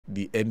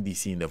the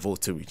NDC in the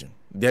Volta region.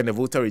 Then the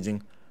Volta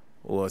region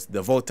was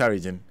the Volta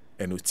region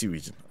and Uti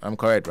region. I'm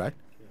correct, right?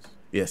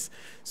 Yes.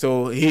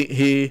 So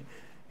he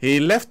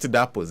left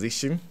that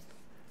position,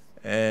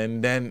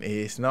 and then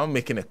he's now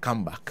making a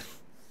comeback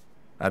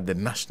at the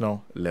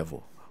national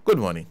level. Good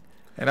morning.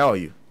 And how are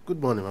you?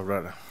 Good morning, my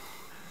brother.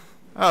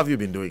 How have you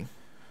been doing?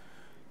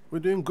 We're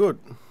doing good.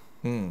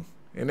 In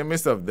the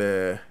midst of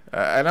the...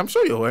 and I'm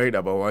sure you're worried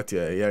about what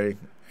you're hearing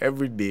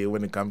every day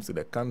when it comes to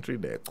the country,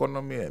 the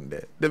economy, and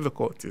the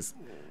difficulties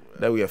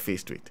that we are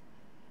faced with.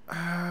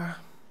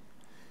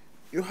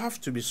 You have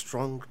to be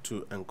strong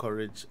to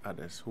encourage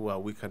others who are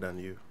weaker than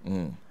you.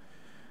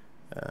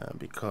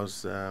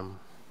 Because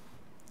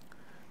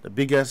the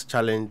biggest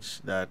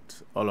challenge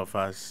that all of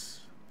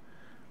us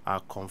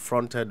are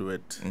confronted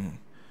with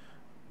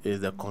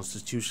is the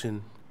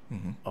Constitution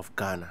of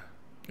Ghana.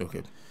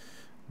 Okay.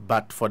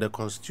 But for the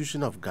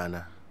Constitution of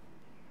Ghana,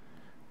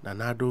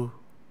 Nanado's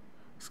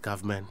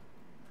government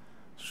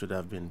should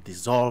have been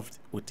dissolved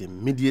with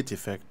immediate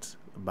effect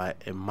by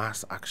a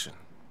mass action.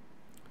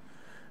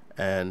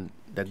 And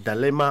the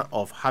dilemma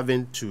of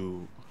having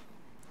to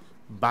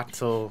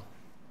battle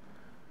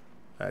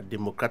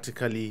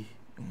democratically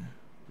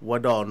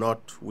whether or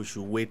not we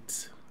should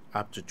wait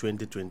up to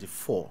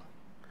 2024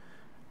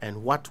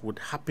 and what would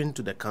happen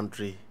to the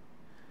country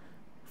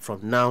from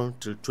now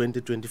till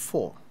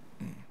 2024.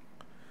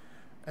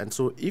 And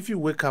so if you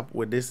wake up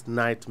with these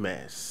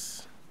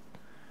nightmares,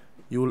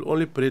 you will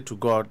only pray to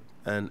God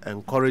and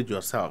encourage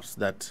yourselves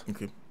that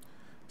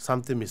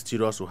something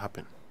mysterious will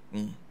happen.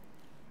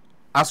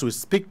 As we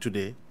speak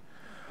today,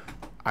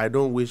 I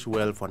don't wish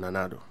well for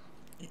Nanado.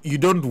 You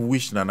don't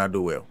wish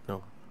Nanado well?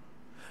 No.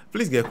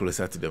 Please get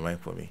closer to the mic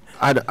for me.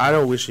 I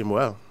don't wish him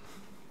well.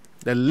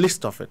 The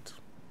least of it.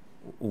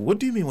 What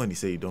do you mean when you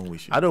say you don't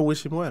wish him? I don't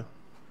wish him well.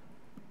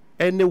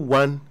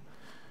 Anyone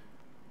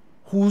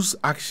whose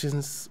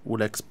actions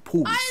will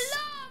expose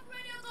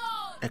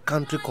a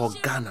country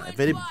called Ghana, a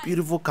very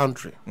beautiful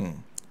country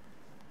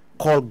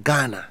called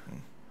Ghana,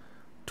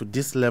 to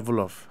this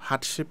level of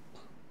hardship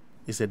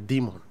is a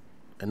demon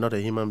and not a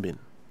human being.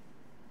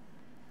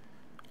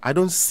 I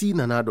don't see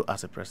Nanado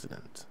as a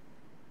president.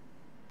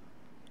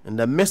 In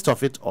the midst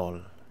of it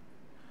all,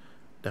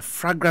 the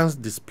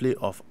fragrant display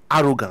of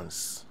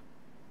arrogance,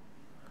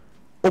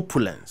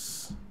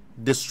 opulence,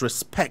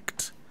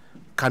 disrespect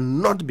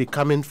cannot be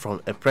coming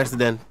from a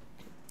president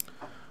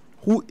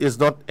who is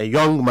not a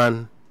young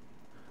man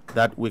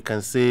that we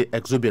can say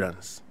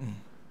exuberance,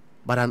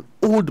 but an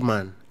old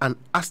man, an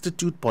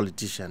astute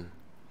politician,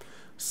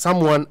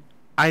 someone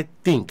I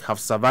think have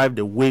survived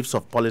the waves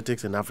of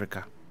politics in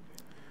Africa,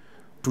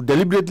 to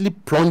deliberately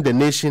plunge the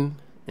nation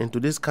into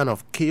this kind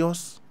of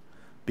chaos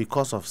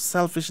because of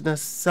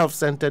selfishness,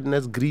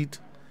 self-centeredness, greed,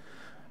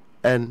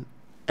 and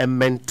a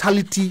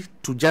mentality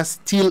to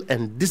just steal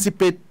and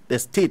dissipate the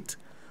state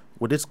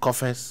with its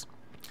coffers,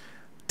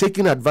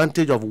 taking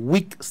advantage of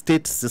weak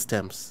state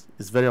systems,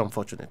 is very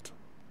unfortunate.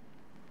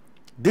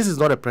 This is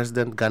not a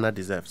president Ghana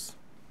deserves.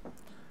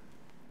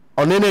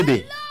 On any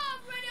day,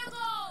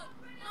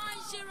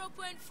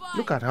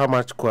 look at how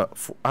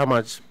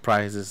much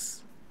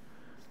prices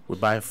we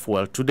buy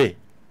fuel today.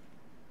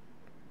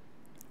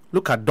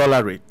 Look at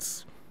dollar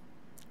rates.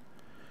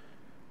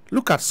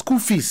 Look at school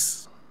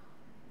fees.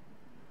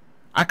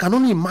 I can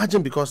only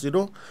imagine because,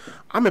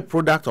 I'm a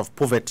product of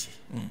poverty.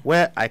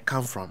 Where I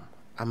come from,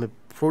 I'm a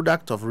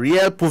product of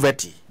real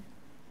poverty.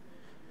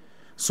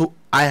 So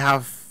I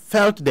have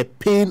felt the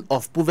pain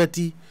of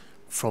poverty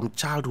from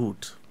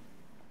childhood.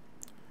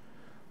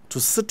 To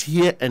sit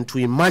here and to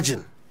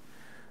imagine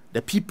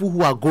the people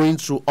who are going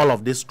through all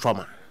of this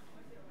trauma,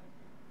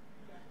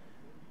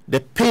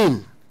 the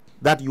pain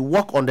that you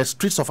walk on the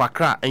streets of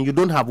Accra and you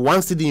don't have one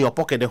cedi in your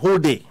pocket the whole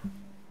day.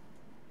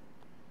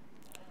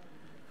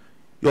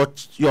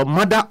 Your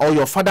mother or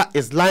your father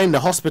is lying in the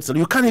hospital.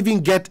 You can't even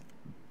get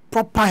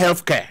proper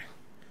health care,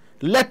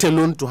 let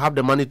alone to have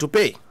the money to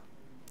pay.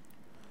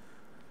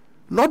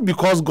 Not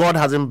because God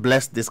hasn't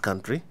blessed this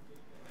country,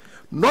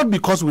 not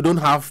because we don't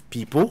have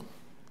people.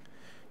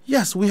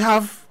 Yes, we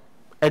have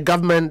a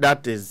government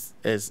that is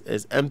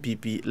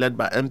MPP, led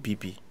by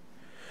MPP.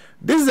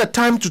 This is a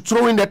time to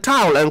throw in the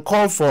towel and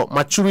call for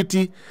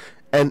maturity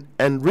and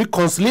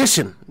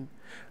reconciliation.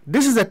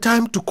 This is a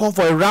time to call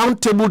for a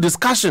round table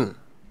discussion.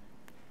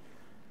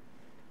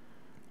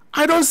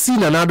 I don't see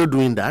Nanado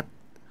doing that.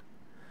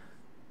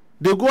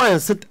 They go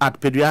and sit at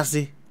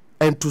Pediasi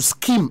and to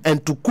scheme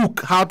and to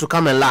cook how to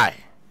come and lie.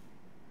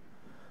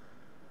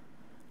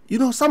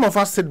 Some of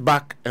us sit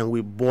back and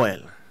we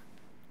boil.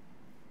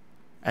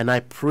 And I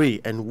pray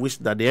and wish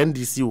that the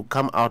NDC will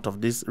come out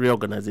of this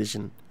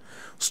reorganization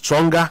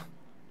stronger,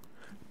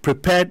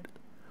 prepared,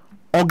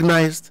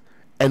 organized,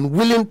 and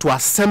willing to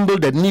assemble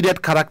the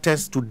needed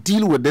characters to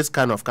deal with this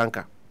kind of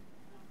canker.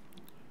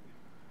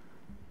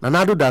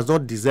 Nanado does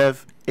not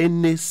deserve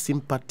any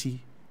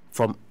sympathy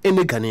from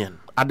any Ghanaian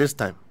at this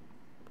time.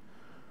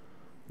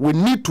 We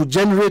need to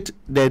generate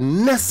the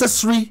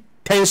necessary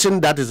tension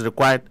that is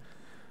required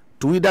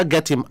to either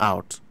get him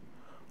out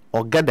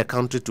or get the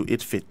country to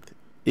its feet.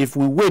 If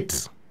we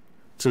wait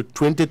till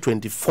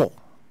 2024,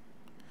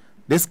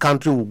 this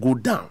country will go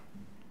down.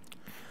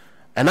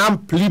 And I'm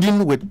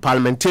pleading with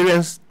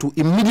parliamentarians to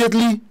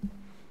immediately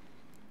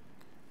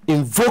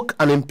invoke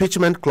an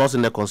impeachment clause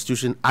in the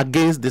constitution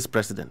against this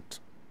president.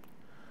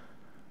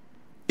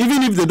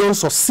 Even if they don't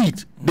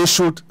succeed, they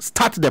should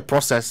start the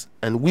process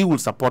and we will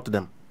support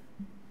them.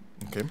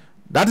 Okay.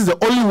 That is the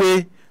only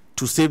way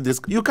to save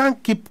this. You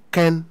can't keep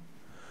Ken,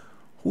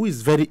 who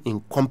is very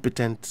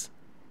incompetent,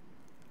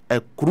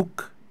 a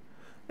crook,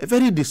 a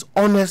very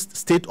dishonest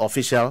state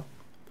official,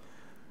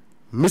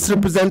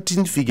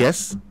 misrepresenting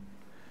figures,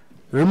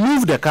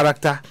 remove the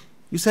character.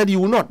 You said you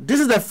will not. This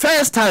is the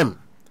first time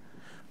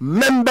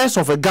members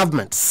of a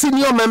government,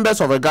 senior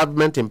members of a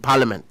government in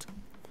parliament,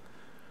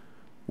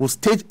 will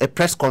stage a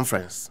press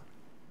conference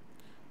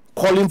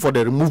calling for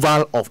the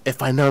removal of a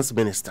finance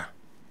minister.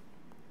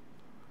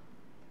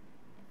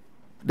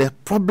 The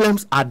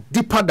problems are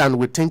deeper than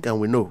we think and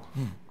we know.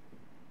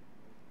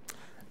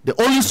 The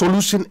only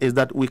solution is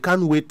that we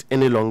can't wait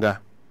any longer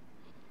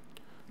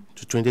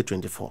to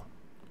 2024.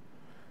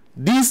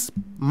 This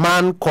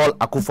man called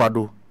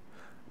Akufo-Addo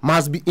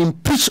must be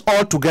impeached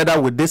altogether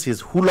with this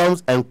his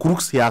hoodlums and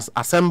crooks he has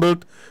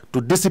assembled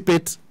to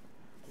dissipate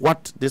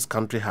what this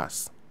country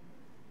has.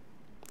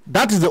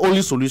 That is the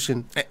only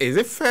solution. Is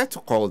it fair to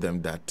call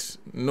them that,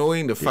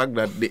 knowing the fact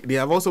that they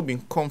have also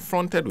been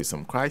confronted with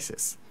some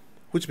crisis?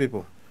 Which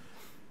people?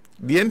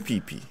 The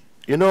NPP.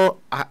 You know,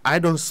 I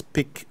don't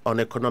speak on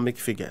economic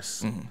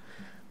figures,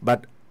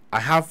 but I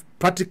have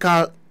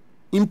practical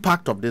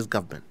impact of this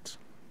government.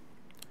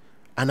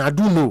 And I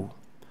do know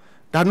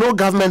that no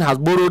government has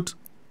borrowed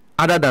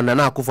other than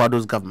Nana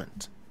Akufo-Addo's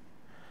government.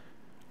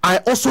 I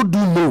also do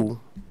know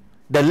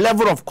the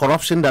level of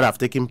corruption that have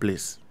taken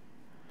place.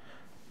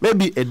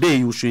 Maybe a day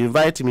you should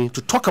invite me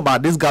to talk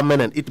about this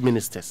government and its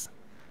ministers.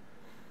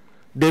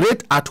 The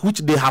rate at which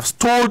they have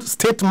stole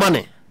state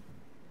money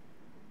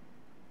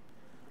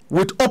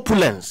with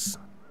opulence,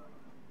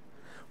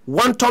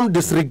 wanton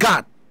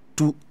disregard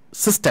to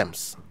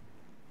systems,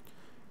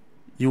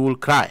 you will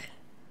cry.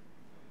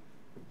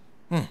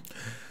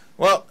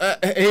 Well,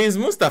 he's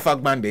Mustapha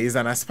Gbande. He's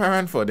an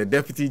aspirant for the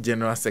Deputy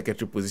General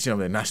Secretary position of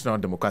the National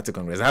Democratic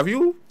Congress. Have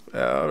you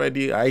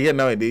already, I hear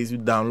nowadays you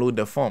download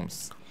the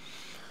forms.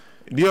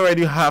 Do you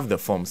already have the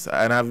forms?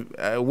 And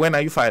have, when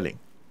are you filing?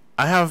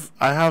 I have,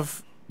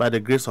 by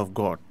the grace of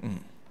God,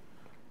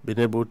 been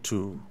able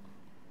to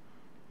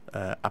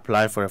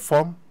apply for a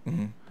form.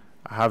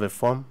 I have a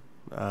form.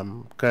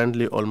 I'm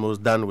currently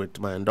almost done with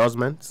my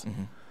endorsements.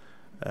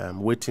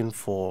 I'm waiting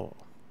for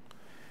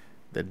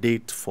the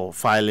date for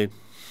filing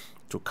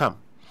to come.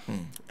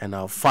 And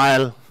I'll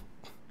file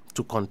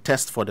to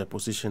contest for the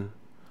position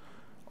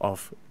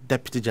of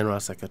Deputy General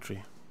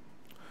Secretary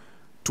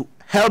to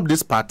help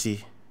this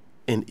party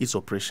in its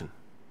operation.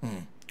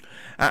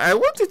 I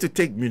want you to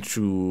take me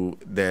through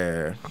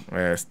the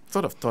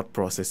sort of thought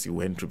process you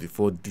went through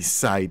before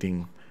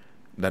deciding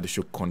that you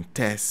should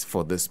contest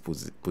for this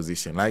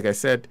position. Like I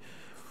said,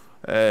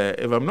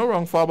 if I'm not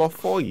wrong, for about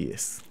 4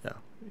 years,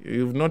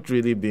 you've not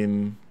really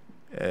been,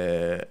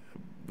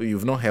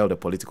 you've not held a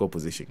political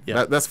position.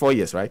 That's 4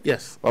 years, right?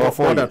 Yes.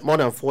 About more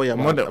than 4 years,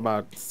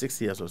 about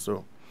 6 years or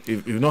so.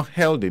 You've not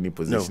held any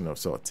position of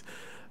sorts.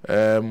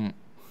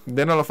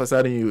 Then all of a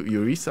sudden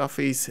you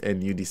resurface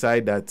and you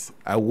decide that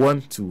I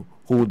want to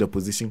hold the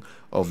position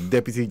of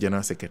Deputy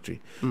General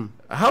Secretary.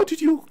 How did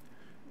you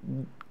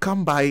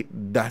come by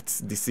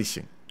that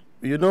decision?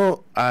 You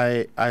know,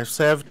 I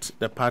served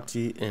the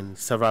party in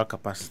several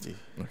capacities.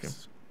 Okay.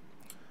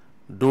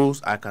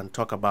 Those I can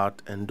talk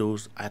about and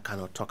those I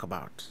cannot talk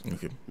about.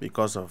 Okay.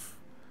 Because of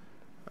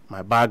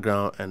my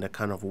background and the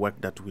kind of work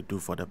that we do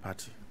for the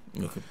party.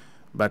 Okay.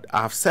 But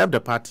I've served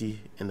the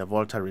party in the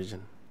Volta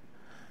region.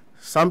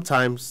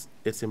 Sometimes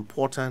it's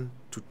important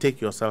to take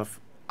yourself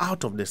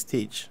out of the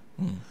stage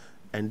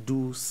and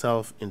do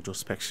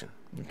self-introspection.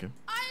 Okay.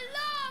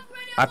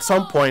 At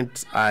some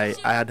point, I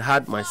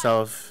had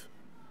myself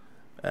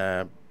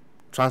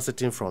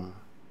transiting from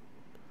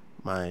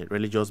my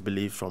religious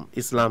belief from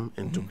Islam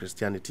into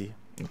Christianity.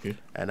 Okay.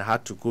 And I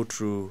had to go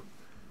through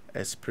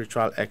a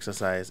spiritual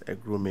exercise, a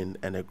grooming,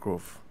 and a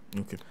growth.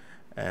 Okay.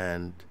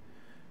 And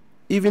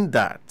even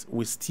that,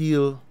 we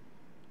still,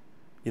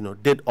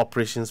 did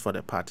operations for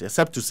the party,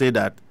 except to say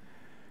that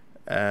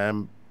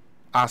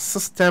our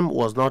system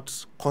was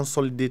not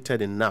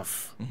consolidated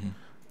enough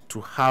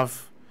to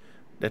have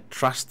the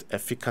trust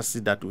efficacy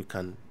that we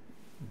can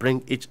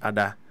bring each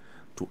other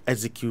to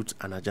execute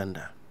an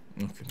agenda.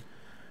 Okay.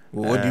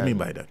 Well, what do you mean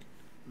by that?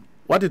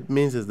 What it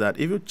means is that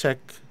if you check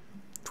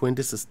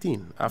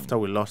 2016, after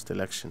we lost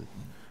election,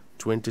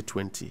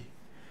 2020,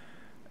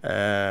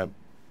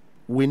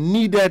 we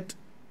needed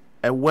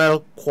a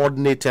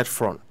well-coordinated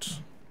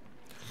front.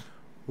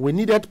 We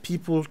needed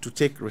people to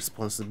take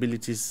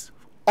responsibilities,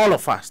 all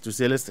of us, to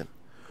say, listen,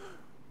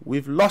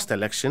 we've lost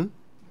election.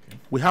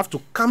 We have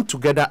to come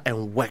together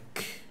and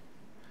work.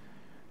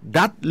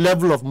 That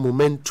level of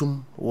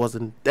momentum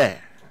wasn't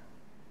there.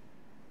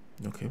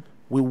 Okay.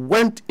 We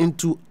went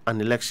into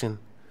an election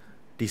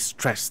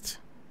distressed.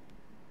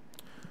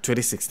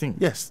 2016.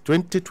 Yes,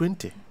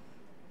 2020.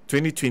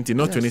 2020,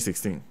 not Yes.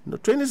 2016. No,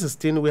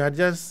 2016 we had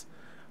just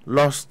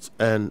lost,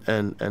 and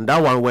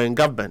that one we're in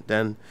government.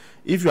 And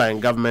if you are in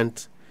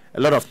government,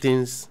 a lot of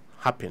things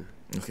happen.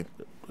 Okay.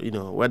 You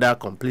know, whether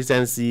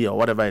complacency or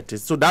whatever it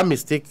is. So that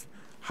mistake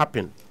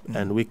happened,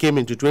 and we came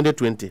into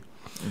 2020. Okay.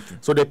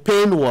 So the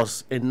pain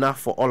was enough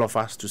for all of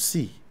us to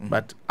see,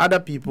 but other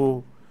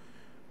people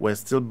were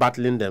still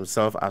battling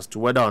themselves as to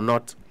whether or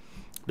not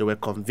they were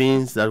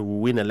convinced that we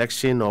win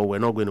election or we're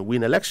not going to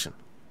win election.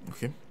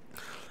 Okay.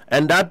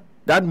 And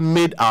that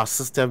made our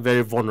system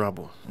very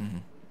vulnerable.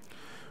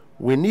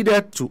 We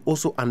needed to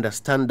also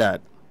understand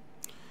that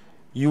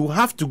you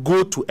have to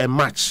go to a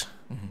match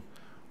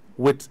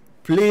with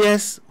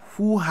players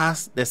who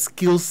has the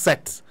skill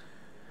set,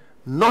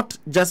 not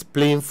just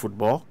playing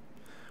football,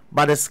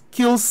 but a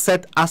skill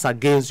set as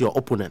against your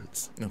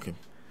opponents. Okay.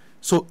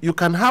 So you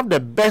can have the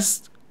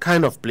best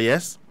kind of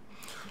players,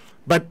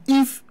 but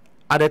if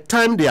at the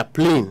time they are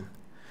playing,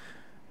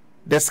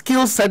 the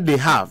skill set they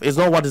have is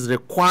not what is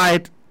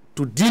required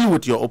to deal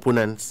with your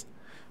opponents,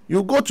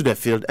 you go to the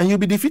field and you'll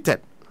be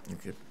defeated.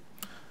 Okay.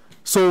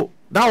 So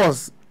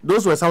those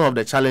were some of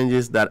the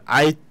challenges that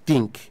I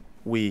think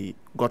we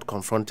got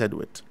confronted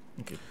with.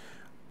 Okay.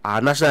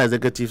 Our national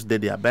executives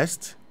did their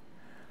best.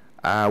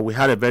 We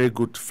had a very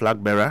good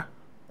flag bearer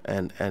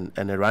and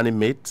a running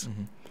mate,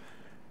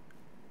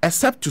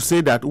 except to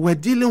say that we're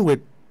dealing with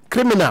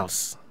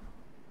criminals.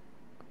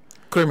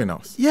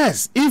 Criminals.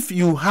 Yes, if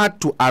you had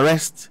to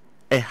arrest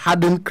a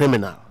hardened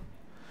criminal,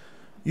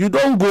 you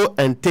don't go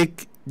and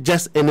take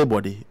just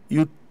anybody.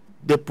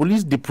 The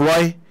police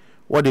deploy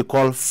what they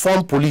call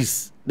form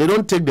police. They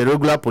don't take the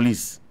regular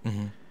police.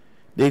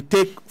 They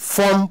take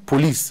form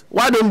police.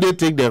 Why don't they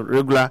take the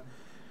regular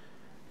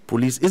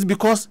police? It's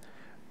because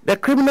the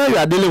criminal you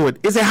are dealing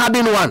with is a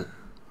hardened one.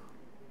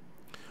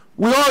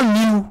 We all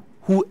knew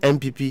who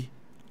MPP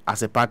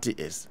as a party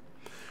is.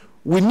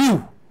 We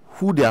knew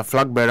who their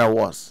flag bearer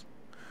was.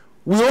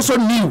 We also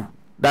knew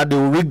that they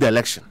will rig the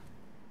election.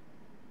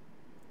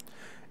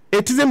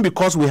 It isn't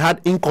because we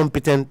had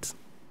incompetent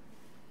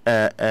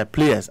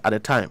players at the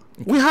time.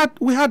 We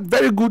had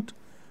very good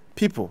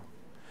people,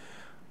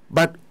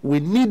 but we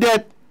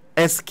needed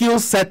a skill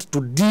set to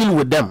deal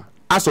with them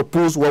as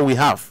opposed to what we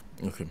have.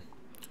 Okay.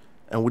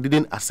 And we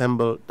didn't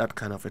assemble that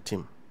kind of a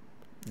team.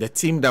 The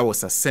team that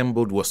was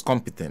assembled was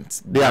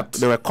competent.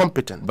 They were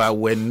competent, but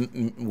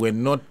we're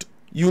not.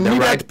 You the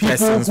needed right people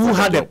persons who for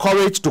had the job.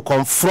 courage to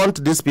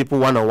confront these people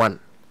one-on-one.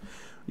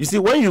 You see,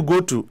 when you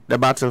go to the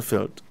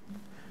battlefield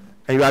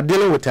and you are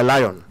dealing with a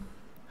lion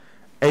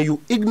and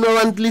you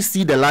ignorantly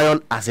see the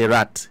lion as a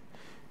rat,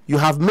 you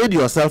have made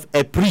yourself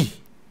a prey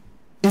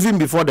even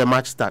before the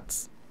match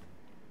starts.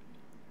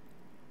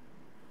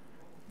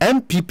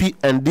 MPP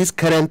and this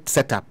current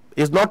setup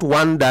is not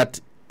one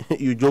that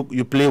you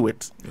play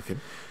with. Okay.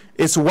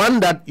 It's one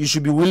that you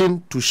should be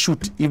willing to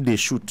shoot if they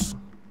shoot.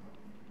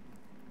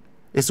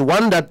 It's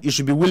one that you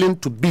should be willing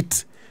to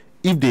beat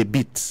if they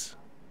beat.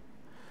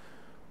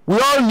 We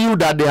all knew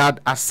that they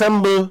had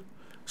assembled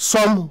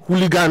some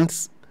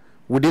hooligans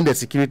within the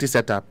security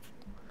setup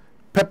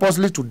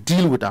purposely to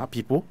deal with our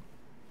people.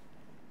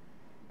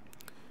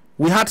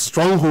 We had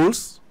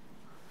strongholds.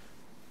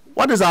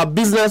 What is our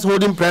business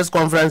holding press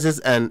conferences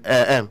and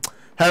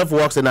health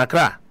walks in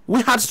Accra?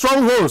 We had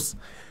strongholds.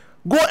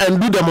 Go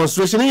and do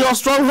demonstration in your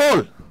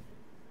stronghold.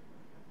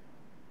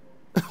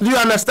 Do you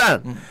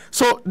understand?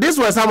 So these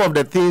were some of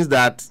the things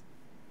that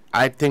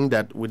I think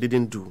that we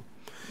didn't do.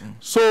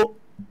 So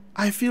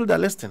I feel that,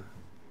 listen,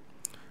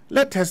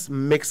 let us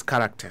mix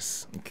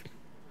characters. Okay.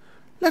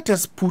 Let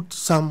us put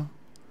some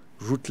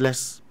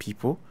ruthless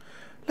people.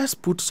 Let's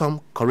put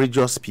some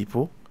courageous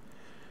people.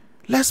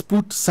 Let's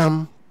put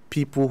some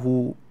people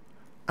who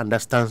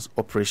understands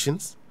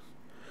operations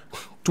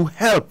to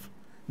help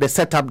the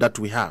setup that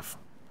we have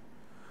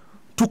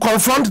to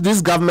confront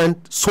this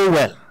government so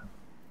well,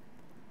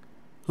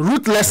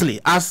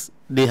 ruthlessly, as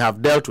they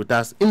have dealt with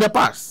us in the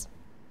past.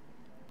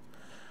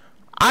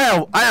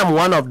 I am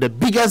one of the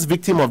biggest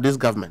victims of this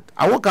government.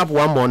 I woke up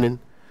one morning,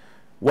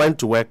 went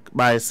to work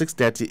by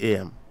 6:30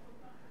 a.m.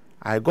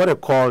 I got a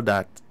call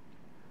that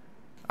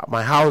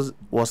my house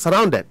was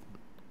surrounded,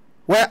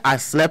 where I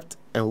slept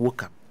and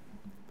woke up.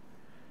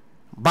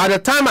 By the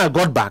time I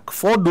got back,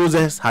 4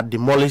 dozers had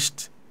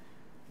demolished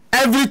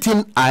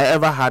everything I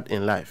ever had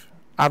in life.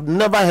 I've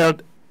never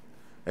held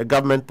a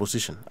government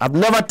position. I've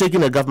never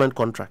taken a government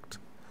contract.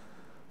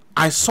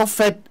 I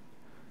suffered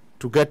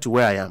to get to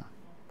where I am.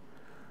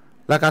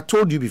 Like I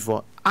told you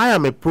before, I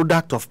am a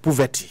product of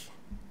poverty.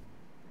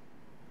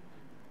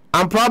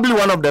 I'm probably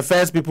one of the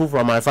first people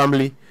from my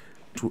family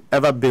to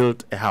ever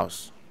build a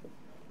house.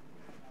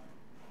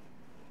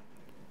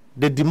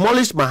 They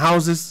demolished my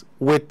houses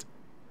with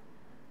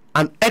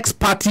an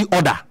ex-party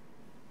order.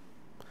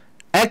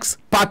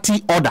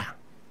 Ex-party order.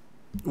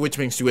 Which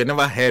means you were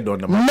never heard on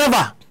the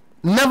matter.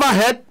 Never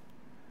heard.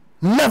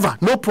 Never.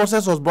 No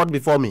process was brought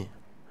before me.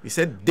 You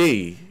said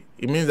they.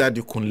 It means that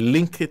you can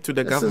link it to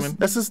the government.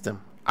 The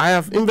system. I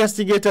have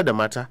investigated the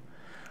matter.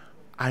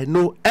 I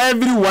know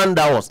everyone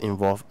that was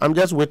involved. I'm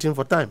just waiting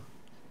for time.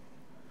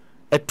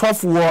 A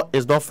tough war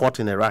is not fought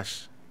in a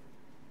rush.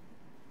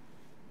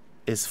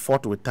 It's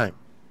fought with time.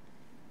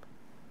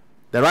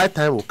 The right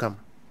time will come,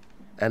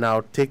 and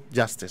I'll take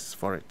justice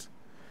for it.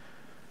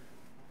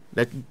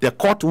 The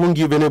court won't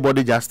give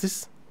anybody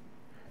justice.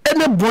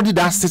 Anybody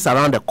that sits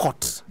around the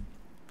court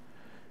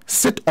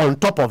sit on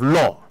top of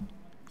law,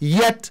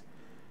 yet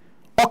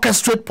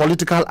orchestrate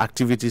political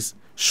activities,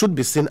 should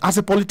be seen as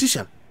a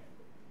politician.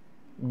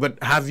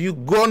 But have you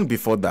gone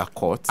before that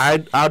court? I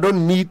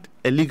don't need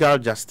a legal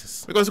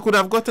justice. Because you could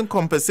have gotten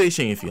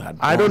compensation if you had.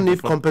 I don't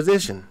need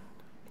compensation.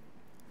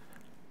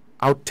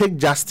 I'll take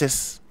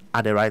justice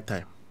at the right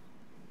time.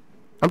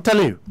 I'm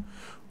telling you,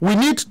 we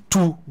need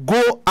to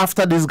go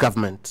after this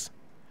government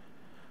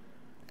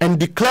and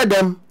declare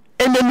them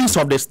enemies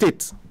of the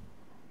state.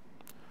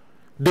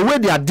 The way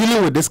they are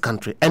dealing with this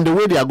country and the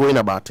way they are going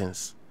about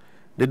things,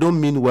 they don't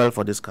mean well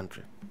for this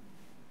country.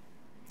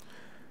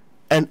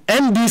 And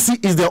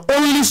NDC is the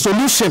only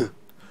solution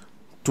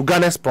to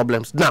Ghana's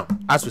problems now,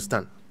 as we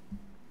stand.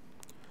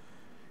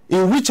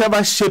 In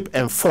whichever shape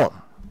and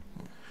form,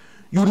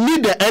 you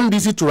need the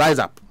NDC to rise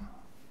up.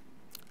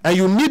 And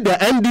you need the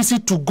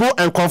NDC to go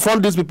and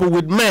confront these people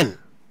with men.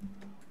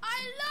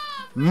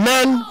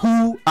 Men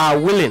who are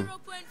willing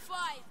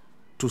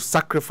to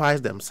sacrifice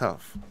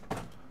themselves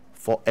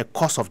for a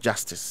cause of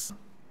justice.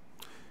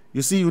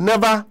 You see, you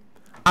never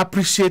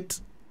appreciate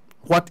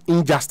what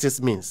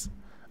injustice means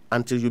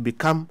until you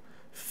become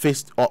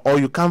faced or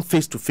you come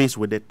face to face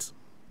with it.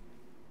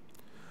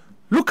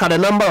 Look at the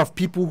number of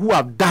people who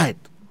have died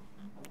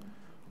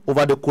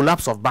over the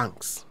collapse of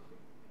banks.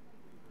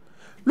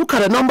 Look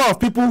at the number of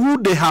people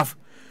who they have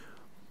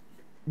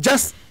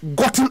just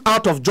gotten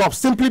out of jobs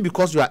simply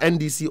because you are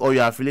NDC or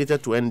you are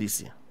affiliated to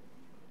NDC.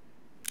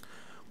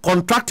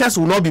 Contractors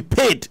will not be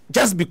paid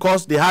just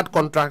because they had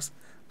contracts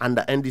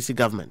under NDC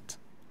government.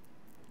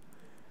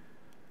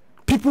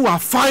 People are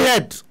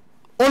fired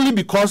only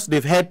because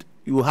they've heard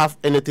you have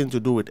anything to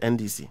do with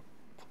NDC.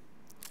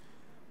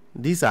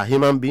 These are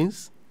human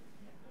beings.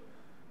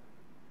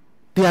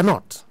 They are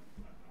not.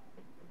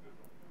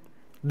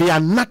 They are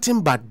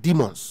nothing but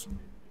demons.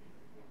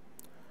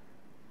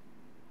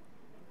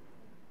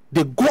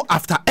 They go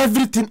after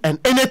everything and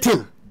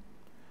anything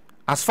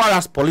as far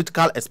as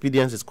political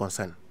expedience is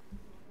concerned.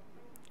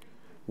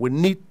 We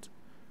need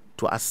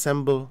to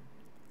assemble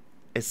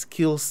a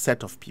skilled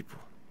set of people,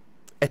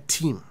 a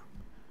team,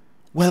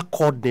 well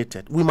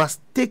coordinated. We must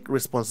take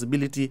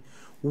responsibility,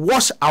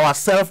 wash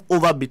ourselves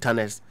over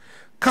bitterness,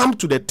 come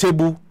to the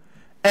table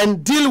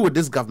and deal with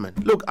this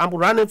government. Look, I'm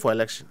running for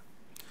election.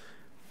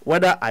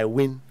 Whether I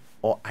win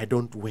or I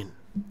don't win,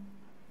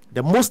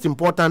 the most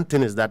important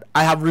thing is that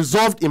I have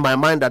resolved in my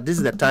mind that this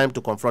is the time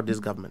to confront this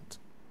government.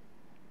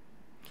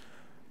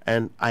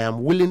 And I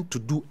am willing to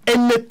do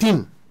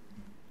anything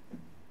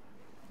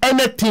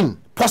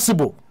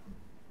possible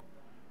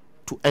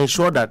to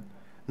ensure that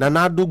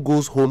Nanado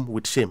goes home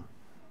with shame.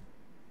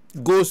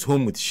 Goes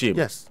home with shame?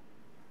 Yes.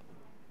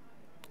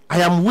 I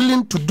am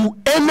willing to do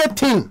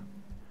anything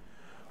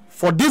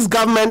for this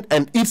government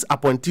and its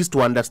appointees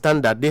to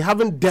understand that they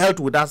haven't dealt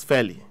with us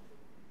fairly.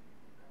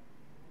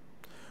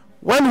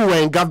 When we were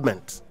in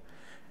government,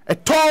 a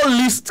tall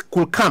list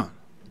could come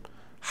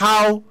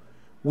how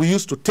we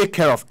used to take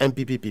care of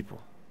MPP people,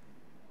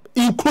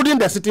 including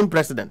the sitting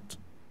president.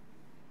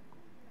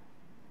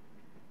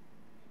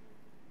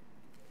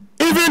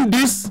 Even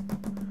this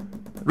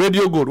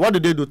Radio Gold, what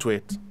did they do to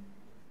it?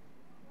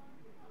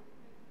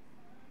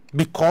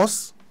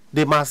 Because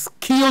they must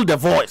kill the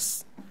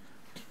voice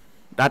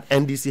that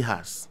NDC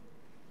has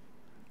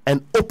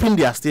and open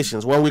their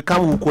stations. When we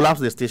come, we'll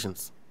collapse the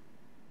stations.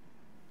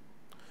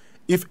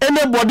 If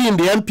anybody in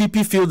the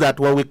NPP feels that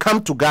when we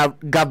come to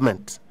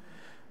government,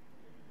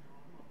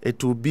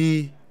 it will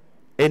be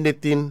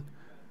anything,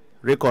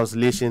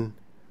 reconciliation,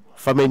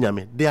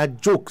 family, they are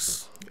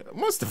jokes.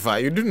 Mustapha,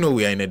 you do know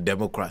we are in a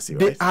democracy,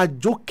 right? They are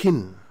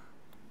joking.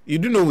 You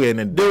do know we are in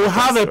a democracy. They will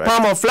have a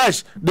pound of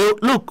flesh.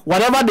 Look,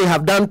 whatever they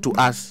have done to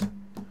us,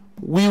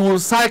 we will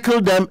cycle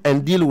them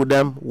and deal with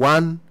them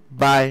one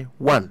by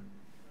one.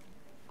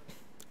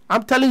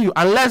 I'm telling you,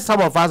 unless some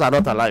of us are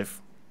not alive.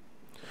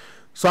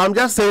 So I'm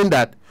just saying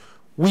that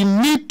we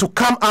need to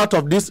come out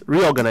of this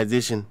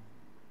reorganization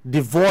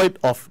devoid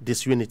of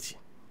disunity,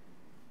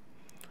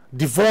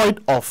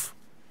 devoid of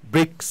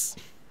breaks,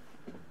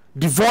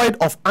 devoid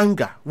of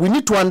anger. We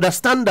need to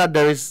understand that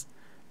there is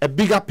a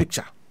bigger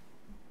picture.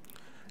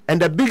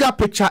 And the bigger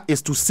picture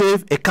is to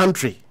save a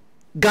country,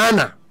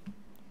 Ghana.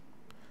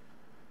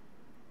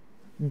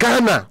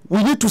 Ghana.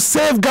 We need to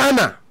save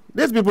Ghana.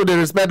 These people, they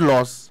respect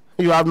laws.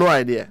 You have no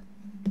idea.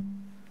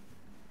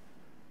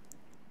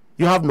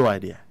 You have no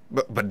idea.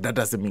 But that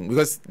doesn't mean,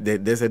 because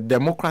there's a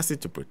democracy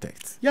to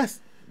protect. Yes.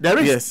 There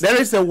is Yes.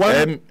 there is a one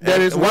And there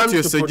is what one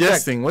you're to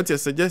suggesting, what you're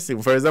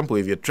suggesting, for example,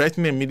 if you're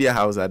threatening media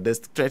house at this,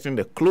 threatening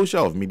the closure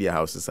of media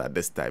houses at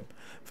this time,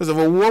 first of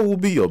all, what will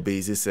be your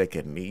basis?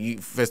 Secondly,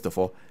 first of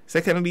all,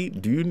 secondly,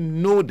 do you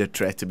know the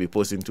threat to be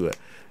posing to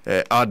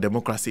our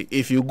democracy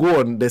if you go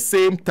on the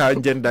same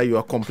tangent that you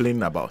are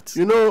complaining about?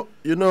 You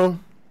know,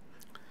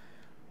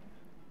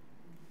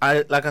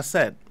 like I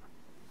said,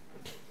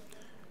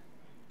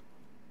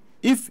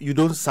 if you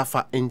don't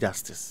suffer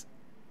injustice,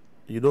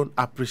 you don't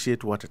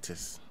appreciate what it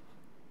is.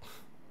 I'm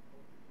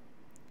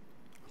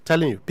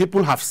telling you,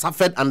 people have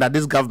suffered under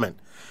this government.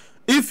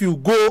 If you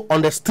go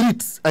on the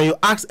streets and you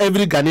ask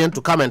every Ghanaian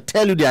to come and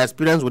tell you their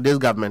experience with this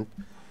government,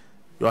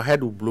 your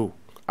head will blow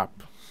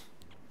up.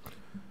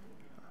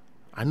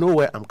 I know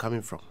where I'm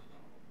coming from.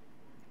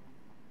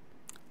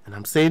 And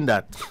I'm saying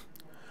that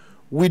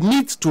we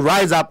need to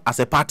rise up as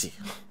a party.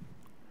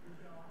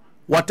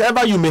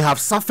 Whatever you may have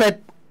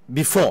suffered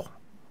before,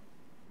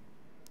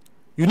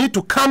 you need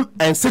to come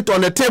and sit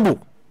on the table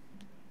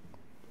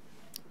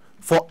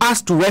for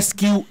us to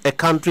rescue a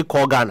country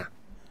called Ghana.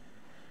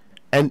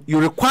 And you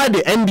require the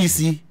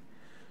NDC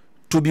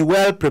to be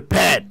well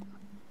prepared,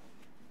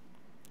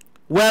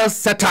 well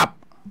set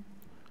up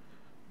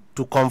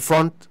to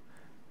confront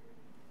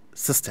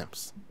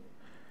systems.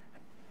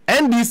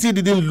 NDC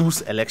didn't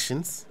lose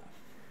elections.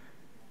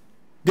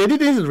 They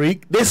didn't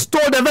rig. They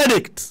stole the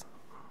verdict.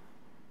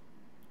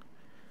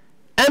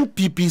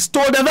 MPP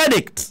stole the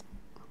verdict.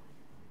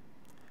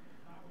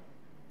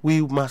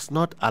 We must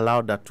not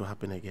allow that to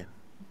happen again.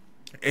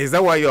 Is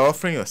that why you're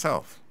offering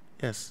yourself?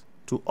 Yes,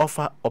 to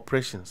offer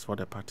operations for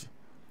the party.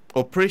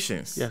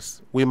 Operations?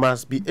 Yes, we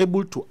must be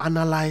able to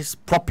analyze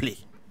properly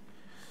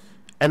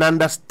and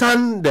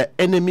understand the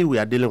enemy we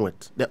are dealing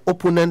with, the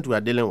opponent we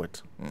are dealing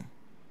with.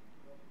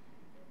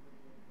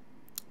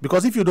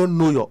 Because if you don't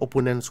know your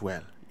opponents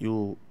well,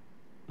 you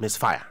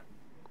misfire.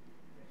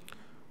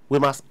 We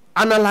must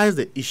analyze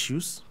the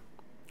issues,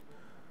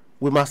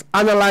 we must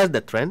analyze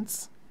the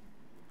trends,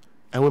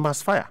 and we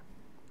must fire.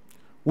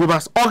 We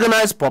must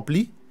organize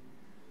properly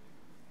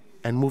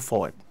and move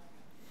forward.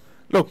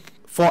 Look,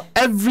 for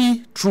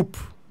every troop,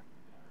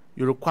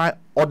 you require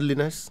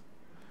orderliness,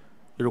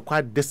 you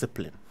require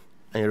discipline,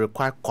 and you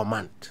require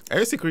command. Are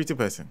you a security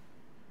person?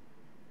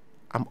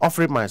 I'm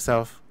offering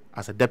myself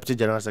as a deputy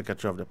general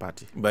secretary of the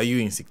party. But you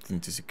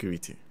into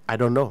security? I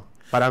don't know.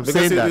 But I'm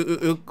because saying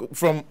that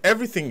from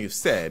everything you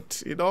said,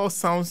 it all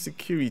sounds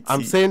security.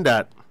 I'm saying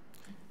that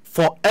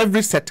for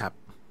every setup,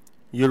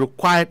 you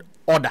require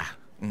order,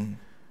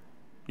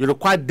 you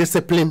require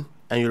discipline,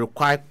 and you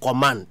require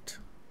command.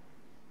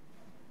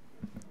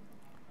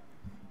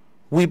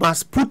 We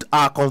must put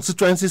our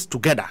constituencies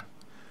together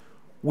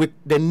with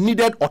the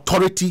needed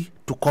authority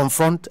to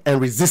confront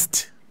and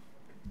resist.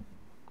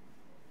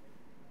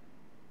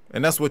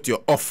 And that's what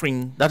you're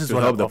offering. That is to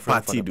what help I'm the offering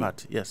party for the do.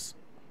 party. Yes.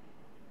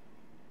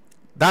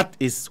 That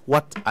is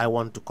what I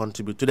want to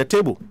contribute to the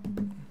table.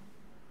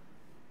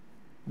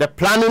 The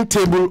planning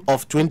table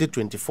of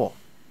 2024.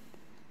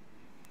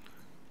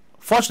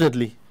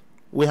 Fortunately,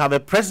 we have a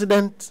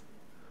president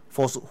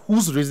for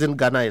whose reason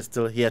Ghana is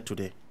still here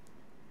today.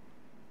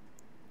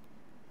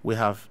 We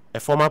have a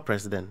former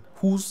president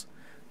whose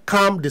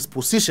calm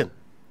disposition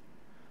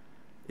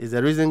is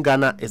the reason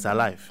Ghana is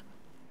alive.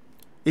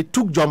 It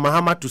took John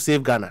Mahama to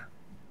save Ghana.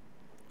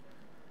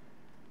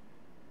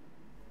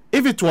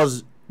 If it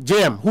was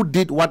JM who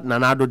did what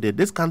Nana Addo did,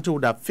 this country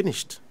would have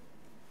finished.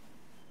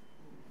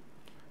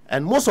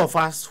 And most of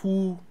us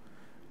who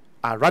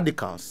are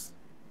radicals,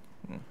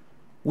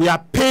 we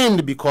are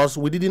pained because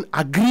we didn't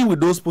agree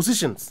with those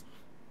positions.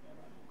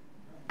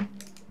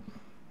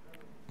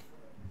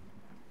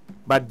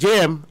 But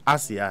JM,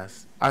 as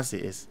he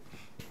is,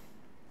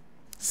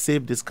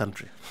 saved this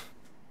country.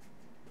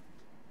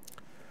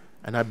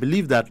 And I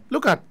believe that,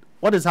 look at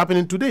what is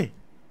happening today.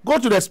 Go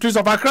to the streets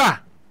of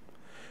Accra.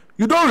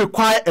 You don't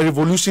require a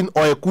revolution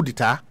or a coup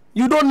d'etat.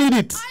 You don't need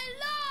it.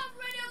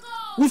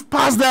 We've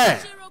passed there.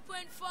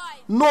 0.5.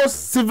 No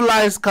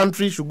civilized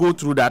country should go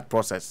through that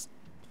process.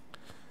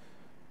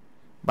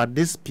 But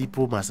these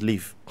people must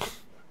leave.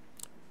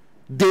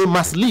 They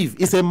must leave.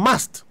 It's a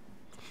must.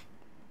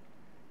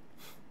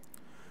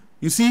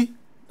 You see,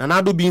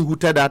 Nana Addo being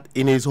hooted at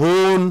in his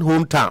own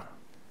hometown,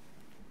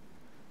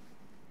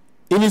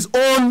 in his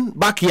own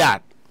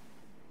backyard.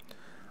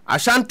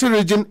 Ashanti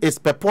region is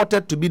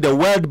purported to be the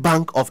World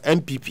Bank of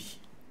MPP.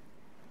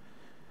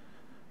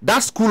 That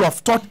school of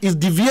thought is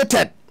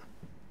deviated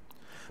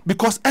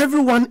because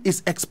everyone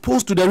is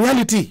exposed to the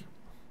reality.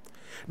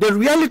 The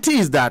reality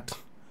is that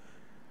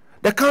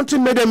the country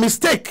made a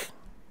mistake.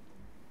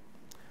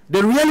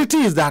 The reality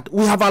is that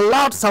we have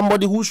allowed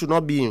somebody who should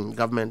not be in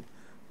government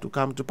to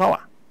come to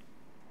power.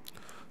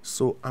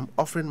 So I'm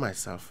offering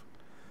myself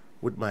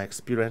with my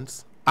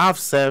experience. I've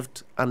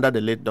served under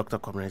the late Dr.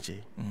 Komreji,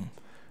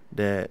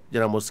 the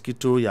General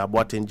Mosquito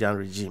Yaboatenjan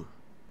regime.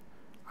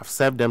 I've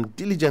served them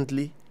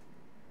diligently.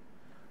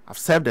 I've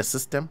served the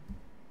system.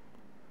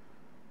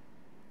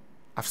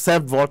 I've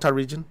served Volta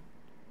region.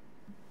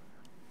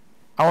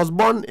 I was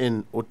born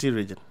in Oti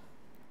region.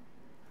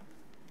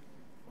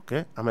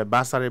 Okay, I'm a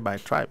Basari by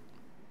tribe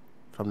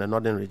from the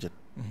northern region.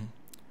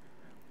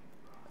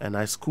 And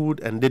I schooled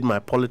and did my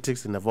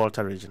politics in the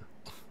Volta region.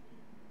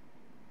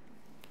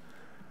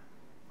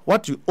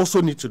 What you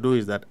also need to do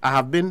is that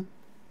I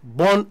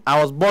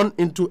was born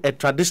into a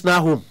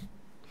traditional home,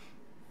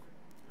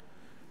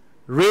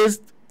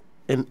 raised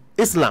in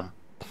Islam.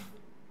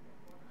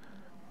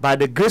 By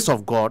the grace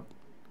of God,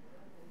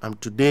 I'm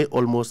today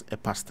almost a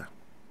pastor.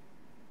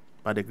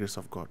 By the grace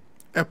of God.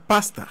 A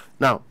pastor.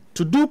 Now,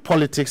 to do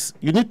politics,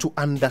 you need to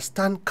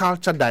understand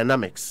culture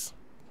dynamics,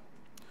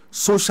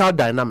 social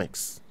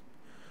dynamics.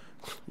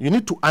 You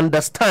need to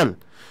understand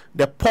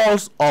the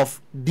pulse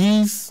of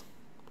these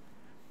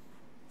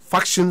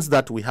factions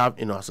that we have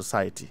in our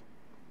society.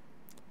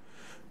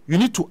 You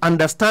need to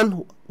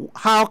understand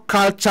how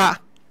culture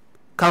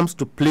comes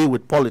to play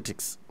with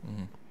politics.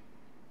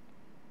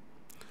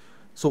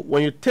 So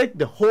when you take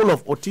the whole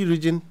of Oti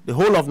region, the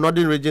whole of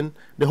Northern region,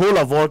 the whole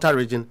of Volta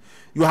region,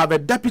 you have a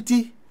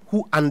deputy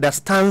who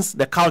understands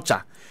the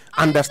culture,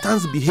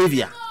 understands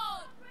behavior.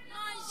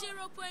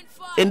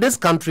 In this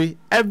country,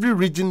 every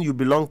region you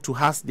belong to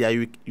has their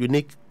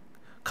unique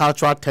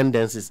cultural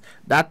tendencies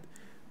that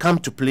come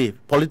to play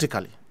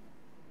politically.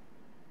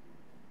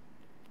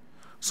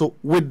 So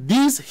with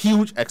this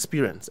huge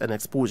experience and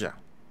exposure,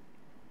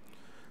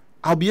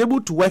 I'll be able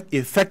to work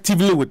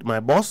effectively with my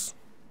boss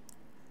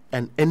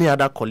and any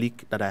other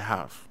colleague that I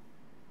have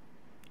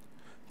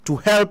to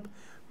help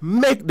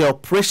make the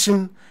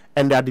operation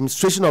and the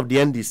administration of the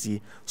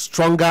NDC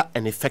stronger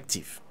and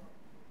effective.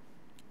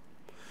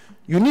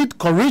 You need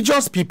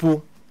courageous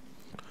people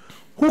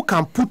who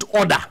can put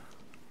order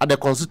at the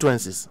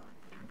constituencies.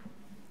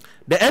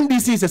 The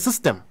NDC is a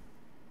system.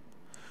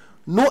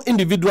 No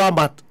individual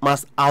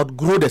must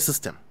outgrow the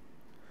system.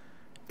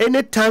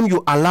 Anytime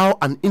you allow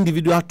an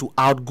individual to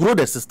outgrow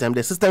the system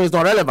is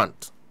not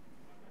relevant.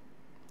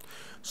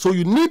 So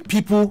you need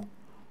people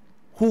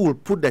who will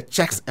put the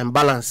checks and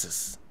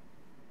balances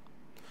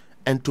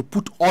and to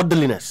put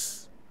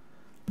orderliness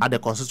at the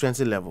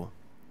constituency level.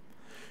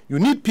 You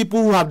need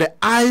people who have the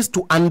eyes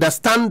to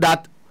understand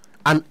that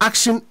an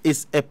action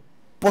is a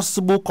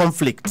possible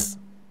conflict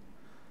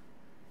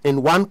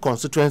in one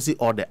constituency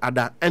or the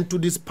other, and to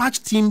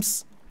dispatch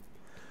teams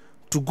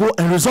to go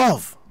and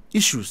resolve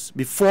issues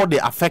before they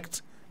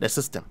affect the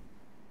system.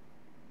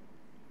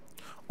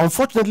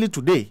 Unfortunately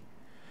today,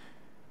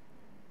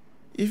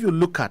 if you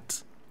look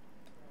at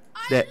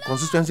the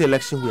constituency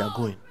election we are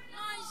going,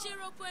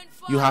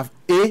 you have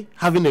A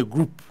having a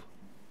group,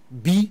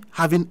 B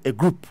having a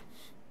group,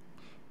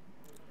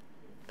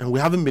 and we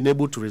haven't been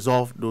able to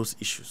resolve those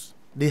issues.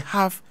 They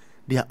have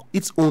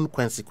its own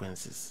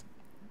consequences.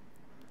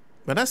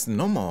 But that's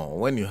normal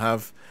when you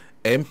have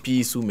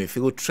MPs who may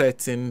feel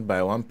threatened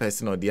by one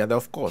person or the other.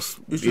 Of course,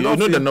 you know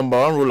the number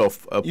one rule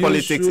of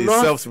politics is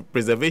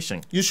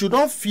self-preservation. You should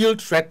not feel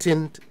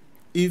threatened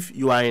if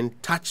you are in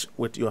touch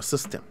with your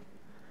system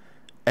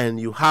and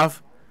you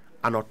have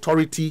an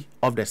authority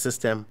of the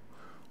system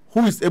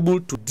who is able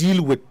to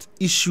deal with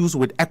issues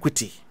with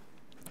equity,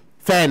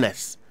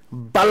 fairness,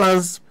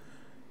 balance,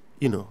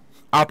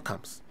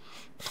 outcomes.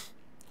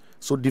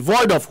 So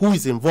devoid of who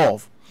is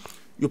involved,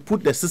 you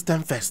put the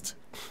system first.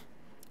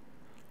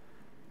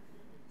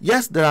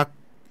 Yes, there are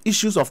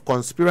issues of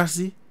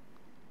conspiracy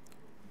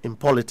in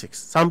politics.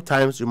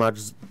 Sometimes you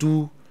must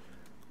do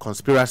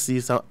conspiracy,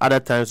 some other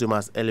times you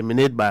must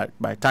eliminate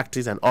by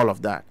tactics and all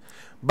of that.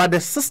 But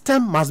the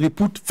system must be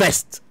put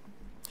first.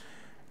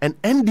 And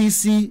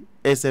NDC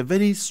is a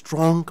very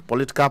strong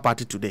political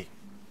party today.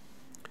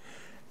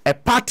 A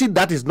party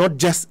that is not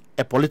just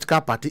a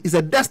political party, is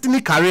a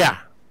destiny carrier.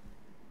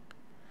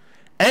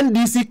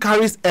 NDC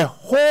carries a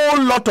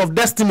whole lot of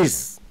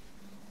destinies.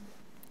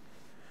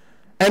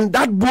 And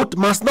that boat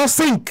must not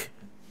sink.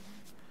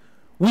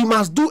 We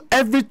must do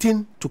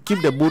everything to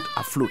keep the boat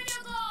afloat.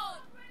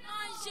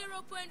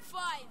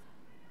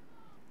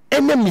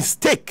 Any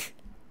mistake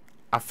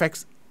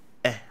affects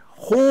a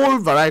whole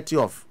variety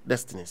of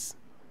destinies.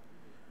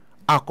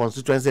 Our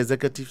constituency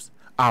executives,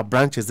 our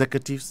branch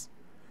executives,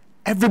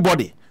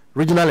 everybody,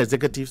 regional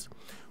executives,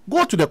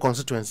 go to the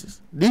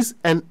constituencies. This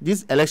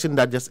election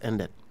that just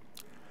ended,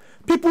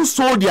 people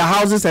sold their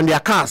houses and their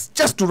cars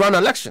just to run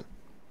an election.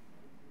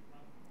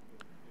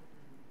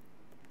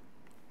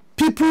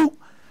 People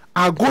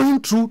are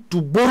going through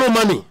to borrow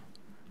money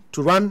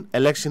to run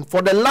election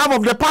for the love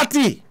of the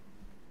party.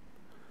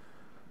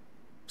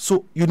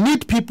 So you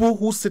need people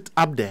who sit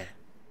up there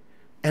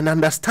and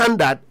understand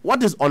that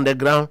what is on the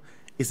ground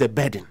is a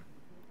burden.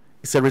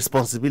 It's a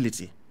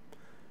responsibility.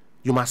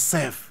 You must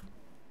serve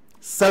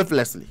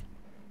selflessly.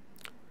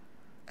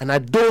 And I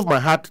dove my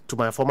heart to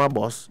my former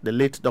boss, the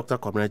late Dr.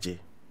 Komreje,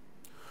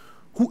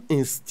 who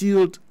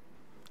instilled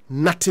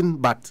nothing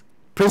but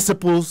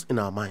principles in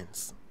our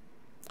minds.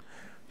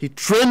 He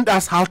trained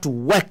us how to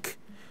work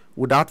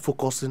without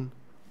focusing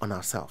on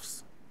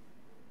ourselves.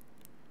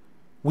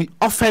 We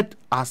offered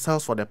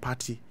ourselves for the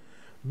party,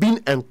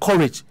 being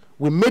encouraged.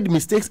 We made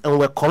mistakes and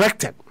were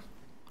corrected.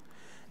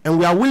 And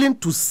we are willing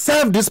to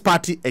serve this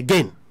party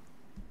again.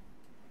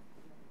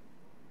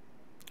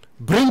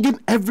 bringing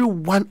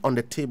everyone on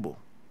the table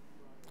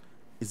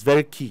is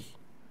very key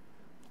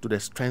to the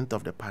strength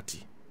of the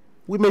party.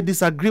 We may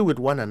disagree with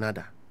one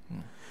another,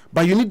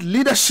 but you need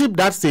leadership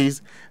that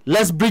says,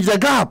 let's bridge the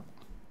gap.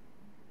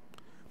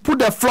 Put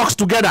the flocks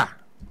together.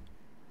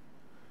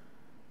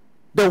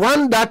 The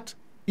one that,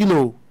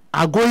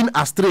 are going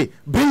astray,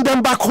 bring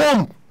them back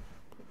home.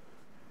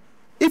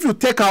 If you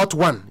take out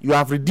one, you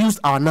have reduced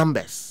our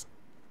numbers.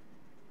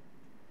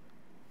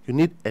 You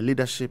need a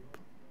leadership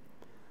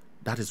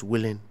that is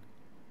willing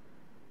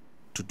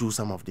to do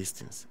some of these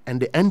things.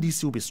 And the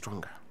NDC will be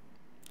stronger.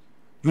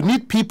 You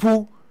need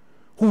people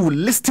who will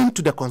listen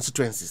to the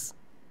constituencies,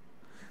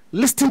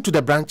 listen to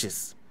the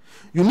branches.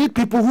 You need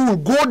people who will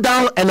go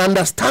down and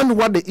understand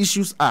what the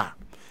issues are.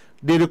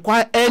 They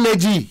require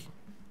energy.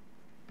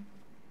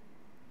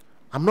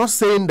 I'm not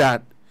saying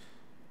that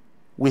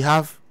we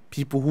have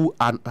people who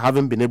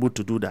haven't been able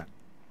to do that,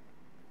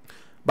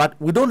 but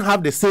we don't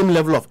have the same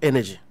level of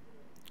energy.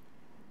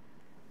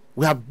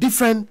 We have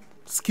different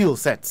skill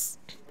sets,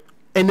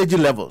 energy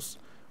levels.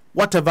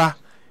 Whatever,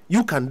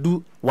 you can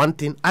do one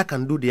thing, I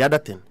can do the other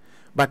thing,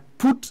 but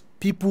put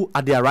people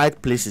at their right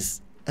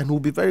places and we'll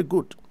be very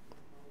good.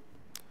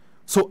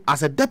 So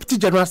as a Deputy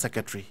General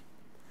Secretary,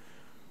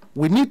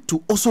 we need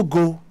to also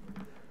go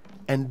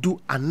and do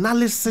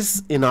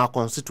analysis in our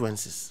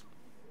constituencies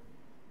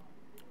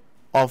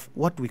of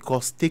what we call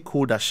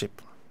stakeholdership.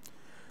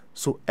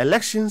 So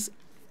elections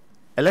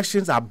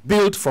are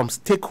built from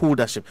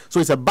stakeholdership. So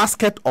it's a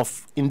basket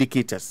of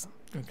indicators.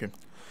 Okay.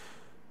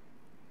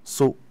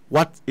 So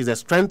what is the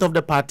strength of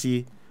the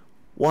party?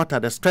 What are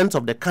the strengths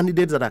of the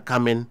candidates that are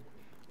coming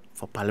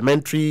for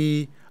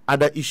parliamentary,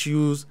 other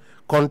issues,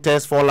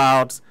 contest,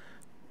 fallouts,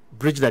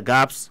 bridge the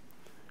gaps?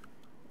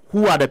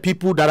 Who are the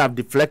people that have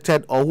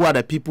deflected, or who are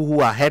the people who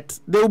are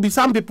hurt? There will be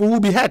some people who will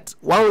be hurt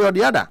one way or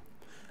the other.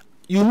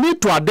 You need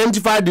to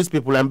identify these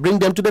people and bring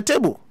them to the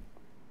table.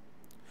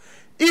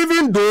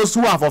 Even those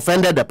who have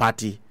offended the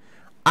party,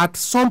 at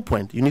some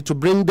point, you need to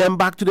bring them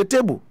back to the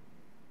table.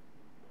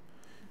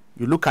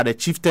 You look at the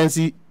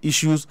chieftaincy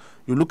issues,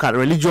 you look at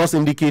religious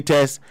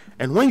indicators,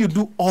 and when you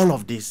do all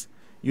of this,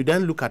 you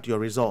then look at your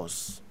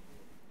results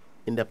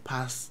in the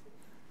past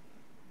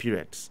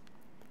periods.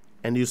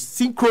 And you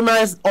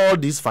synchronize all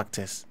these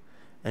factors,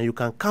 and you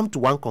can come to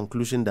one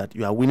conclusion that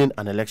you are winning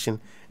an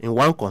election in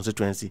one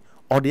constituency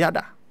or the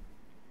other.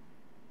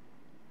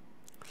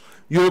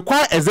 You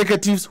require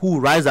executives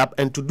who rise up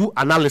and to do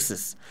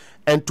analysis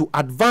and to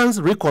advance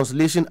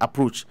reconciliation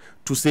approach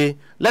to say,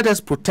 let us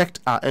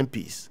protect our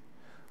MPs,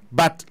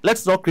 but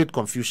let's not create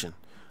confusion.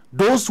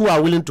 Those who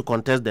are willing to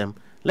contest them,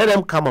 let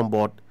them come on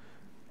board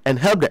and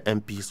help the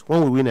MPs.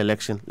 When we win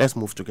election, let's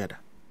move together.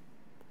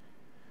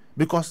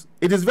 Because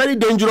it is very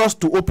dangerous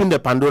to open the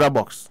Pandora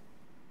box.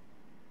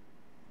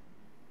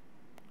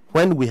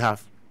 When we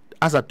have,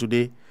 as of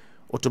today,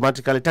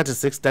 automatically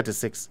 36,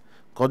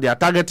 because they are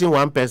targeting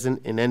one person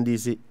in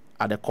NDC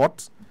at the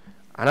court,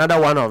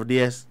 another one of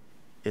theirs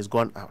is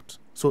gone out.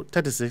 So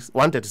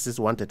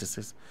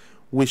 136.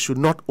 We should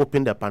not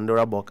open the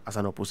Pandora box as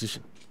an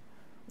opposition.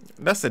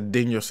 That's a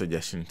dangerous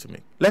suggestion to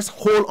make. Let's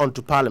hold on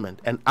to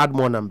Parliament and add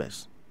more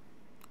numbers.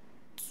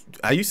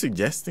 Are you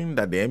suggesting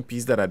that the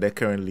MPs that are there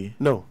currently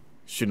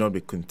should not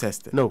be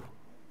contested? No.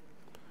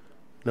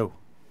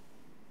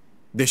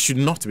 They should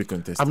not be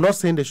contested. I'm not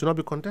saying they should not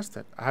be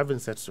contested. I haven't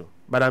said so.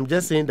 But I'm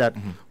just saying that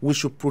we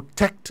should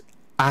protect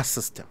our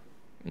system.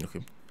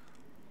 Okay.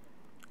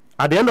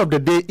 At the end of the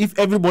day, if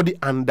everybody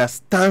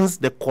understands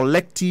the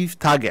collective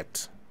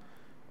target,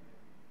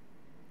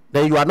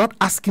 then you are not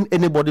asking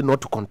anybody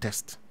not to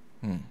contest.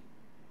 And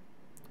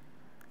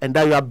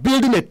that you are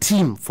building a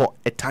team for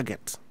a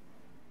target.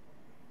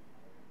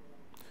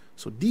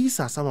 So these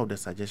are some of the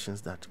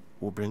suggestions that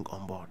we'll bring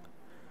on board.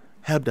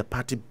 Help the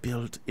party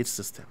build its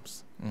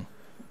systems.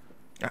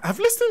 I've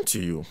listened to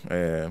you.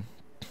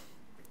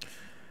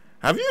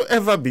 Have you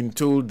ever been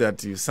told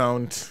that you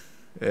sound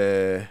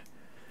very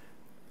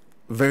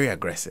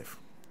aggressive?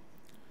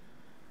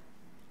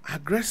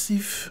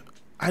 Aggressive?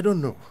 I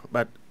don't know.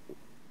 But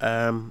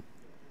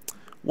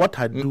what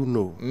I do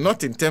know...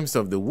 Not in terms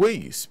of the way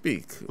you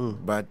speak,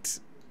 but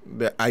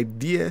the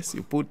ideas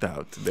you put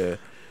out, the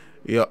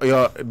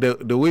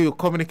way you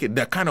communicate,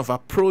 the kind of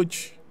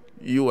approach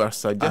you are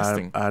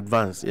suggesting.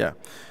 Advanced, yeah.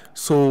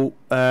 So,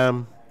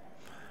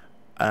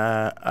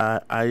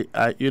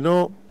 you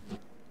know,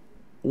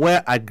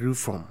 where I grew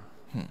from,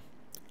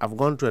 I've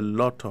gone through a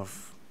lot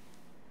of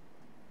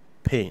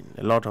pain,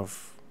 a lot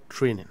of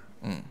training.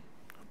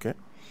 Okay?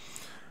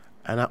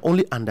 And I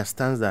only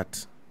understand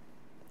that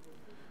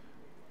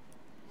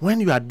when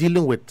you are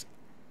dealing with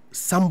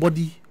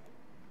somebody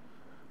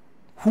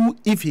who,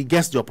 if he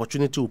gets the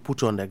opportunity, will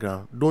put you on the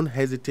ground, don't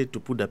hesitate to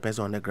put the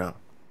person on the ground.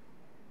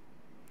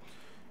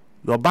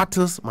 Your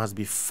battles must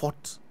be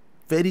fought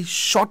very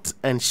short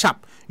and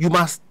sharp. You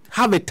must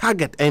have a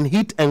target and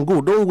hit and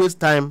go. Don't waste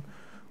time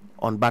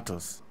on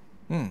battles.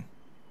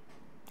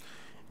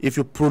 If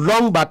you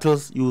prolong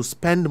battles, you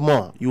spend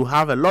more. You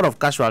have a lot of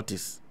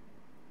casualties.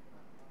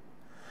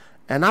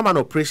 And I'm an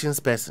operations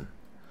person.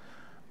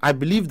 I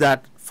believe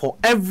that for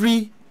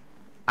every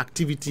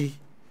activity,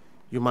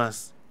 you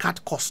must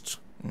cut costs.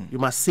 You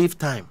must save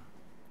time.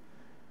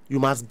 You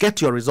must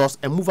get your resource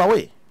and move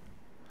away.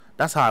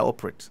 That's how I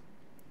operate.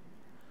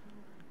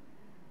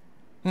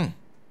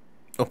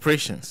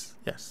 Operations.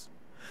 Yes.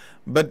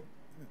 But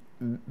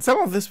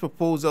some of these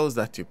proposals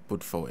that you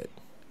put forward,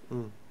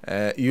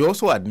 you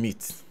also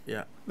admit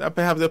that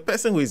perhaps the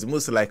person who is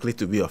most likely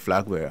to be a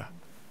flag bearer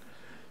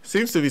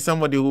seems to be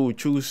somebody who will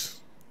choose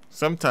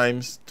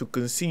sometimes to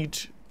concede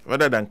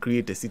rather than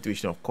create a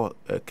situation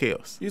of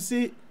chaos. You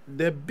see,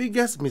 the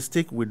biggest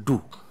mistake we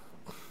do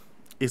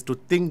is to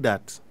think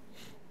that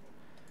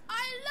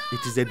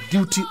it is a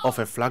duty of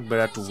a flag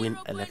bearer to win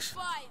election.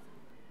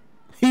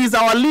 He is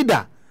our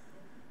leader.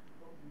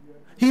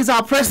 He is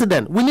our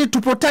president. We need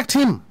to protect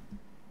him.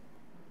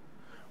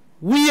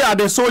 We are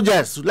the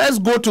soldiers. Let's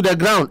go to the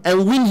ground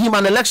and win him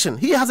an election.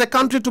 He has a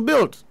country to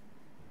build.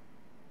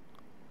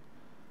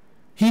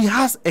 He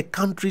has a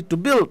country to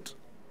build.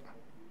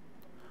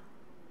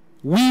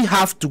 We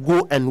have to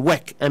go and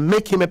work and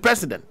make him a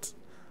president.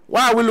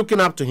 Why are we looking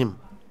up to him?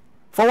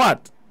 For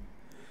what?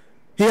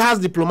 He has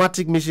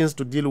diplomatic missions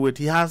to deal with.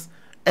 He has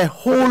a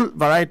whole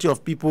variety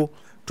of people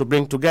to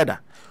bring together.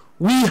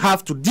 We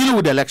have to deal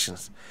with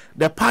elections.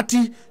 The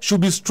party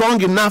should be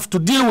strong enough to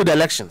deal with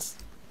elections.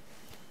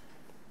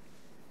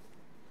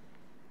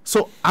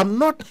 So I'm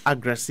not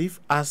aggressive,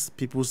 as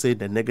people say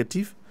the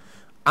negative.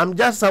 I'm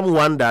just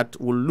someone that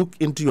will look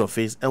into your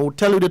face and will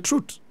tell you the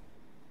truth.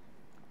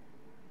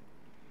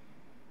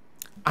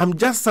 I'm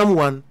just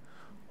someone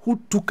who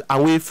took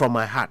away from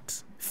my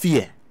heart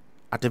fear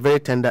at a very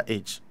tender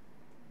age.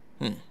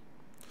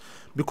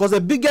 Because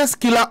the biggest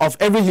killer of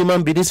every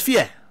human being is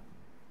fear.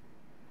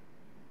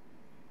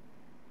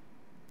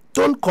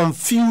 Don't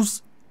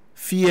confuse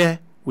fear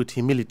with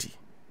humility.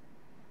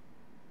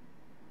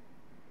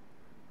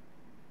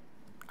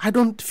 I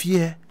don't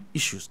fear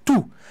issues.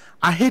 2,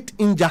 I hate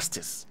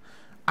injustice.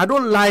 I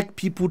don't like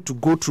people to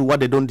go through what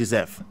they don't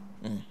deserve.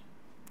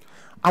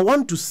 I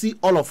want to see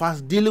all of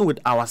us dealing with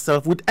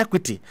ourselves with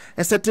equity,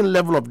 a certain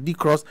level of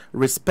decorum,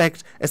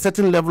 respect, a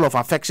certain level of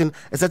affection,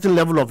 a certain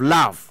level of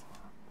love.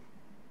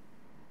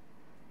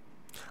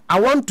 I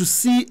want to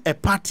see a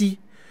party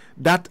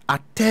that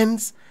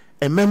attends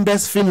a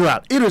member's funeral,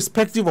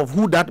 irrespective of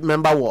who that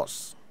member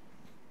was.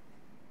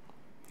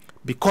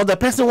 Because the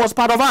person was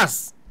part of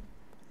us.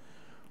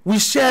 We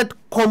shared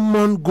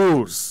common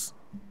goals.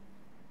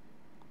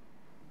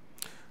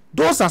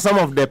 Those are some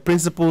of the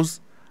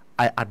principles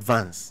I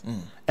advance.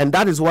 And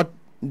that is what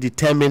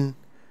determines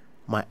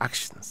my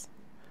actions.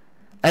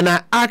 And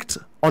I act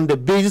on the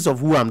basis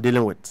of who I'm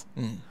dealing with.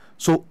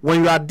 So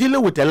when you are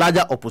dealing with a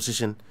larger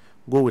opposition,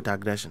 go with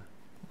aggression.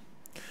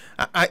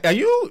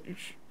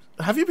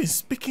 Have you been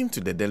speaking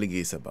to the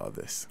delegates about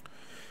this?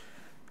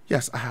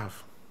 Yes, I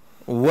have.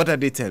 What are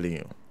they telling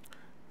you?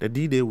 The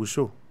D-Day will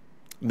show.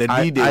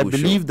 I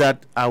believe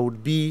that I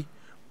would be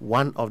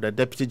one of the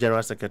deputy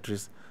general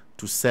secretaries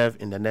to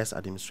serve in the next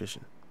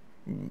administration.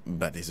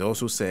 But it's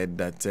also said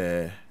that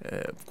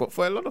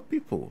for a lot of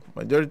people,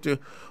 majority,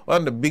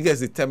 one of the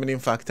biggest determining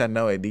factor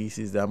nowadays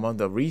is the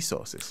amount of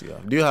resources you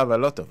have. Do you have a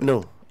lot of it?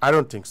 No, I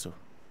don't think so.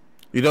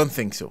 You don't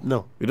think so?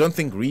 No. You don't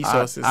think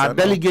resources our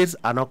delegates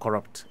are not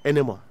corrupt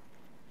anymore.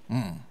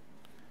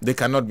 They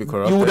cannot be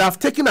corrupted. You would have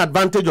taken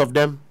advantage of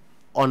them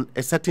on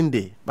a certain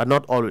day, but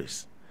not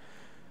always.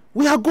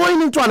 We are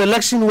going into an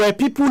election where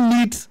people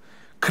need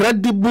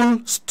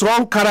credible,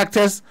 strong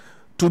characters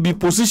to be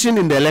positioned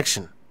in the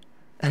election.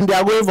 And they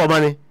are going for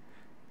money.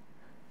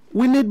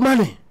 We need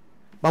money,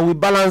 but we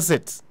balance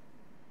it.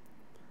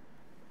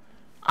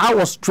 I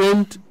was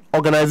trained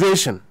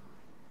organization.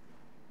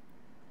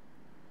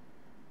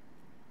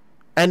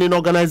 And in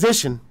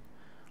organization,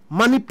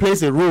 money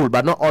plays a role,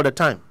 but not all the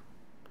time.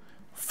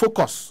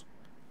 Focus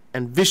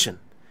and vision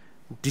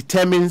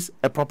determines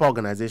a proper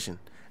organization,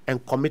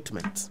 and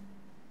commitment.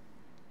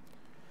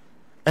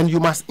 And you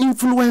must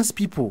influence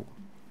people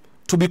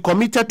to be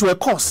committed to a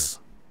cause.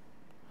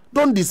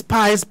 Don't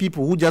despise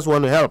people who just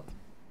want to help.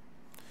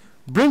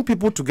 Bring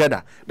people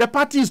together. The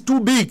party is too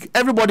big.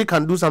 Everybody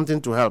can do something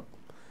to help.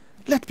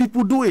 Let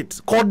people do it.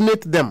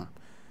 Coordinate them.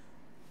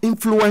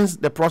 Influence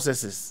the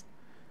processes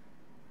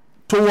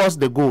towards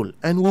the goal,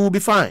 and we will be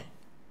fine.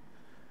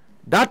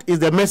 That is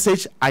the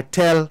message I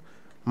tell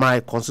my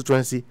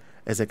constituency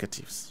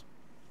executives.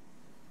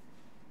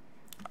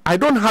 I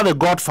don't have a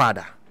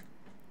godfather.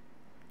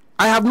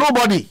 I have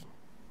nobody.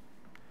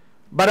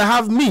 But I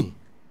have me.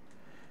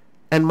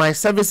 And my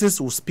services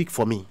will speak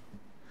for me.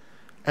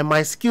 And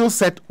my skill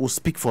set will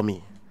speak for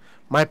me.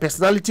 My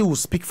personality will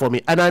speak for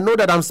me. And I know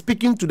that I'm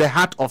speaking to the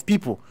heart of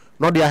people,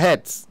 not their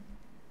heads.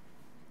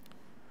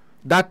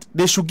 That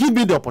they should give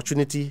me the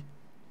opportunity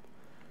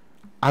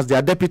as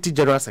their deputy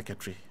general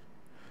secretary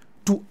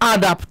to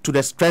add up to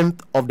the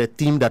strength of the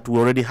team that we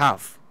already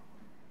have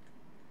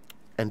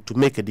and to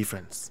make a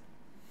difference.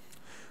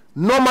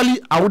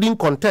 Normally, I wouldn't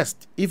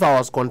contest if I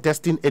was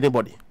contesting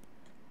anybody,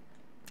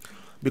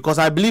 because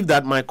I believe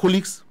that my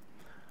colleagues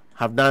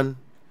have done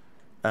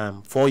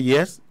 4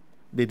 years.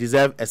 They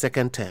deserve a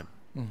second term.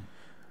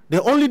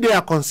 The only day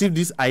I conceived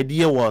this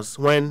idea was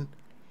when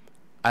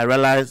I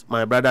realized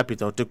my brother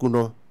Peter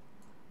Otekuno,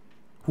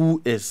 who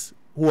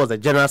was the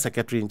general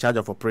secretary in charge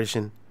of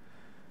operation,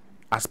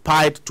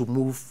 aspired to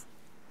move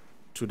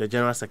to the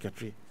general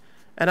secretary.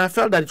 And I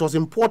felt that it was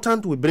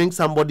important we bring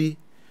somebody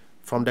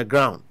from the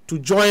ground to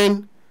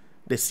join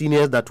the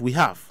seniors that we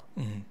have.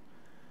 Mm-hmm.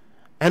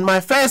 And my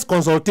first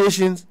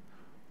consultations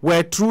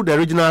were through the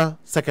regional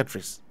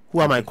secretaries, who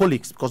are my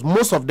colleagues, because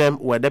most of them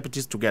were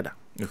deputies together.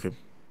 Okay.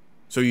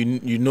 So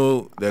you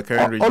know the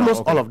current regional...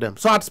 Almost all of them.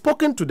 So I'd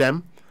spoken to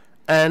them,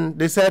 and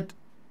they said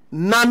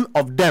none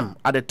of them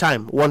at the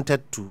time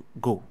wanted to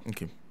go.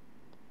 Okay.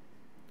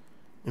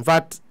 In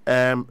fact,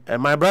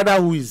 my brother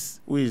who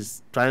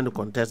is trying to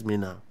contest me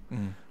now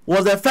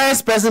was the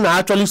first person I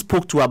actually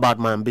spoke to about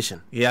my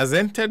ambition. He has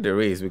entered the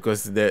race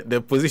because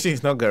the position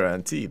is not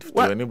guaranteed to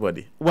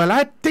anybody. Well,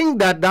 I think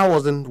that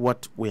wasn't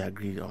what we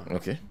agreed on.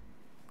 Okay.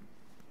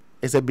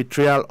 It's a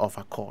betrayal of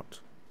accord.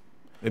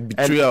 A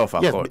betrayal of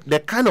accord? Yes, the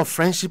kind of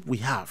friendship we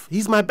have.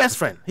 He's my best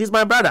friend. He's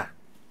my brother.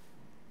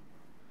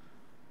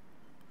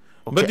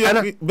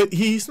 Okay. But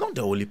he is not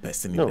the only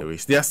person in the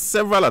race. There are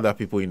several other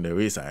people in the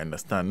race, I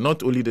understand. Not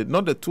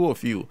the two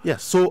of you.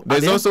 Yes. So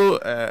there's also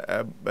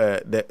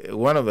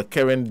one of the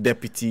current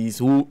deputies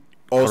who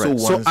also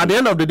wants. So at the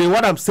end of the day,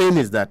 what I'm saying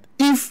is that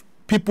if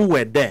people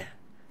were there,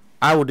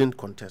 I wouldn't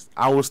contest.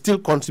 I will still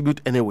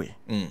contribute anyway.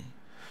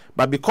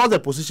 But because the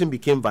position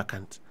became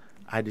vacant,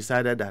 I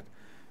decided that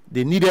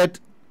they needed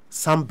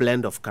some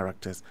blend of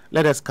characters.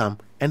 Let us come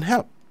and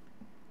help.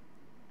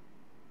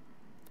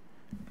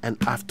 And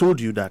I've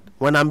told you that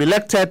when I'm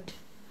elected,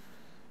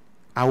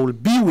 I will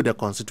be with the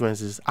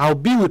constituencies. I'll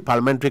be with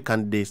parliamentary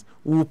candidates.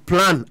 We will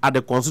plan at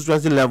the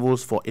constituency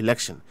levels for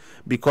election,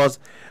 because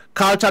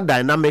culture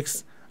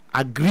dynamics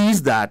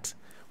agrees that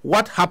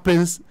what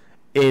happens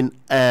in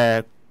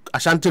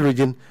Ashanti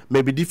region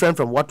may be different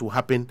from what will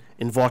happen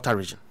in Volta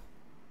region.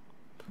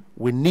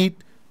 We need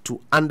to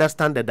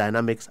understand the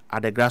dynamics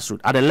at the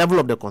grassroots, at the level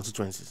of the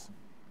constituencies,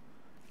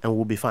 and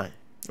we'll be fine.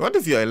 What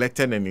if you're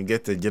elected and you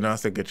get a general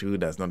secretary who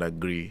does not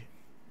agree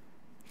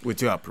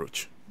with your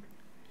approach?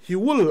 He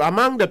will.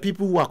 Among the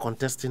people who are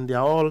contesting, they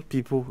are all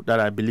people that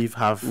I believe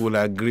will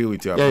agree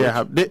with your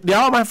approach. Yeah. They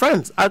are all my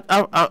friends.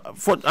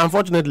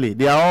 Unfortunately,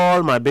 they are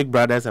all my big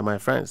brothers and my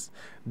friends.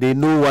 They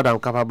know what I'm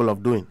capable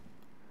of doing.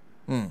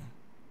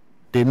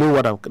 They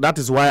know that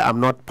is why I'm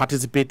not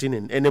participating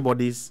in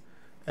anybody's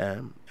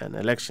an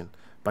election,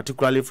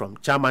 particularly from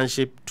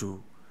chairmanship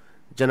to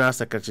general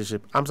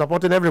secretaryship. I'm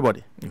supporting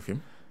everybody. Okay.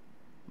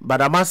 But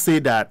I must say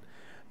that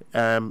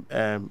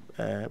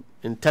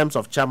in terms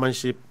of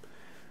chairmanship,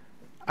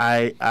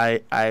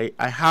 I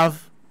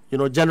have,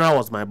 General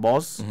was my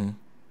boss,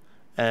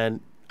 and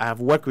I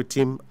have worked with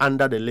him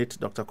under the late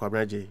Dr.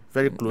 Kwabena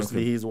very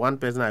closely. Okay. He's one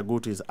person I go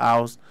to his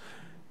house.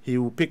 He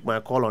will pick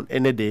my call on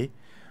any day.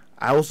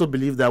 I also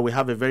believe that we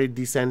have a very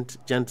decent,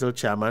 gentle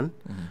chairman.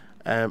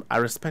 I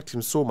respect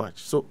him so much.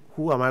 So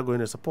who am I going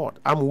to support?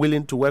 I'm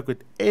willing to work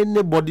with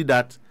anybody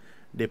that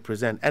they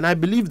present. And I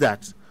believe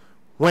that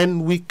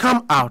when we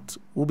come out,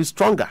 we'll be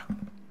stronger.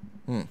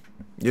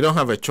 You don't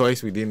have a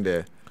choice within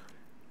the...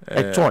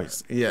 a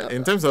choice. Yeah,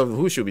 in terms of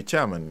who should be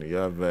chairman, you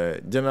have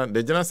the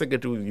general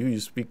secretary who you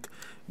speak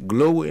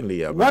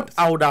glowingly about. What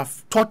I would have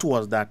thought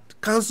was that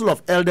Council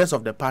of Elders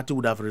of the party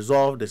would have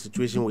resolved the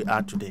situation we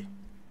are today.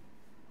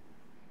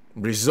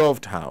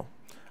 Resolved how?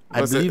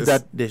 I believe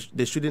that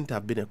there shouldn't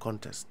have been a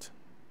contest.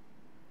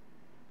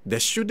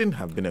 There shouldn't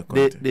have been a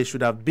contest? There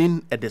should have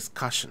been a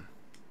discussion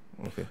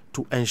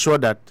to ensure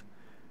that,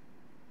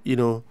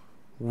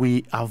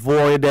 we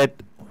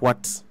avoided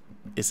what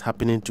is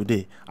happening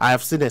today. I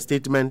have seen a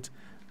statement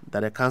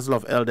that the Council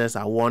of Elders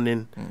are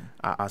warning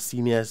our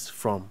seniors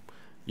from,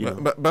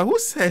 But who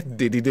said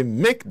they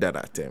didn't make that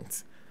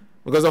attempt?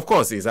 Because, of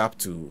course, it's up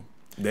to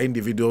the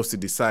individuals to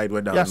decide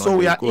whether or not so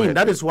we are in.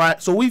 That is why.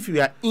 So if we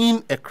are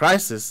in a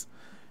crisis,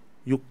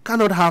 you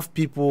cannot have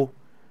people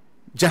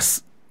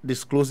just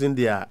disclosing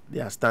their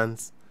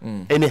stance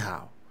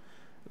anyhow.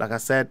 Like I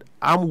said,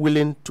 I'm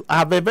willing to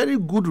have a very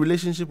good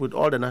relationship with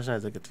all the national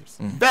executives.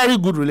 Very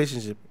good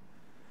relationship.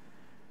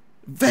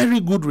 Very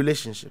good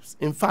relationships.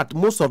 In fact,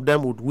 most of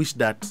them would wish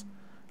that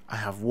I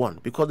have won,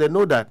 because they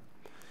know that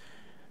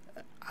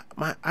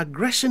my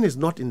aggression is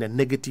not in the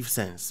negative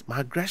sense.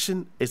 My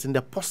aggression is in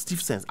the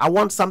positive sense. I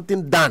want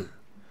something done.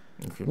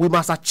 Okay. We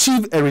must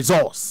achieve a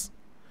resource.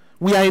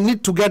 We are in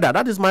it together.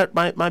 That is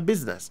my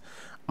business.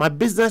 My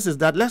business is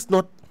that let's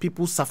not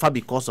people suffer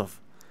because of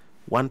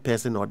one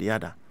person or the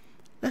other.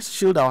 Let's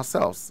shield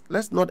ourselves.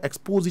 Let's not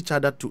expose each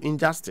other to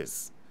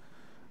injustice.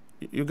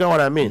 You get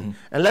what I mean?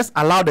 And let's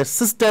allow the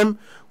system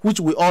which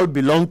we all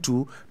belong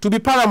to be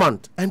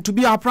paramount and to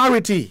be our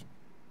priority.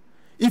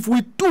 If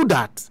we do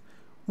that,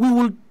 we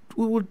would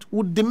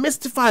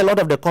demystify a lot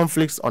of the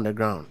conflicts on the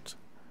ground.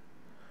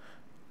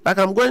 Like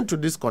I'm going to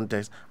this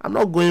context, I'm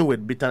not going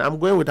with bitterness. I'm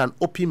going with an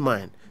open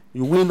mind.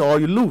 You win or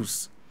you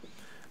lose.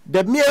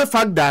 The mere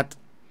fact that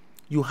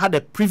you had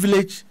a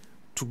privilege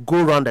to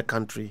go around the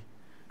country,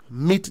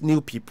 meet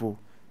new people,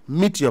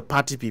 meet your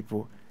party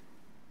people,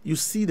 you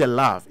see the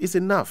love. It's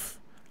enough.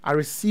 I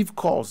receive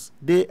calls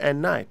day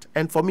and night.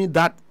 And for me,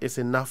 that is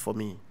enough for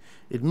me.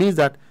 It means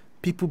that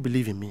people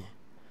believe in me.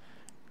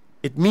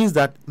 It means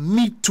that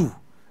me too,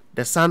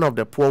 the son of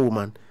the poor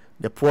woman,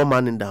 the poor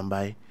man in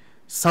Dambai,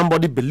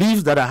 somebody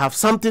believes that I have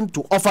something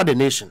to offer the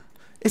nation.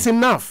 It's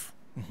enough.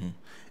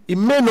 It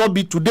may not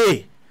be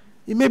today.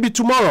 It may be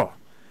tomorrow.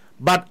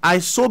 But I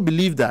so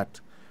believe that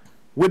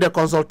with the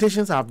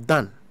consultations I've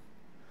done,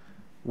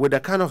 with the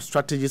kind of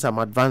strategies I'm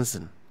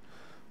advancing,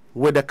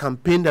 with the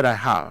campaign that I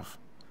have,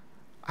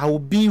 I will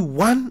be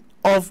one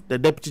of the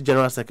Deputy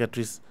General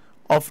Secretaries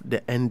of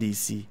the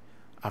NDC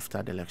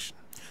after the election.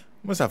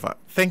 Mustapha,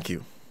 thank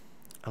you.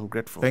 I'm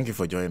grateful. Thank you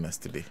for joining us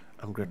today.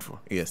 I'm grateful.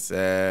 Yes.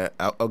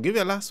 I'll give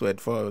you a last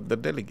word for the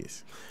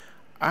delegates.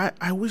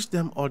 I wish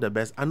them all the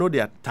best. I know they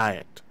are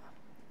tired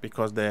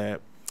because the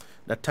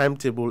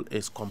timetable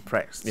is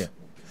compressed. Yeah.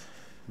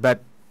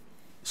 But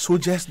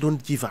soldiers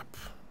don't give up.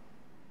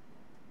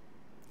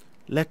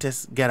 Let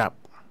us get up.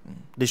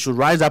 They should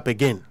rise up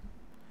again.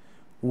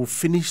 We'll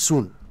finish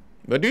soon.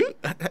 But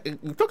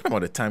talking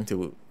about the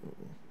timetable,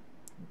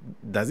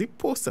 does it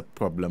pose a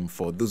problem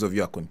for those of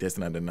you who are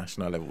contesting at the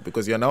national level?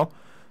 Because you're now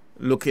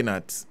looking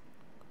at,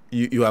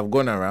 you have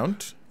gone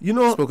around,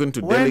 spoken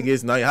to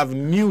delegates, now you have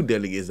new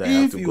delegates that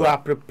have to go. If you are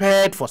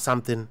prepared for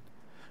something,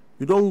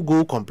 you don't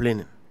go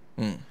complaining.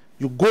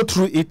 You go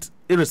through it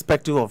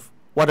irrespective of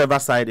whatever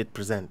side it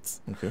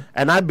presents. Okay.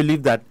 And I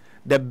believe that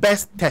the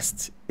best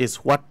test is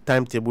what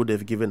timetable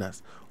they've given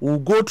us. We'll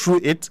go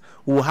through it,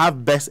 we'll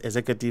have best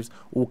executives,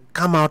 we'll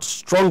come out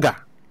stronger,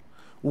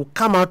 we'll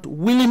come out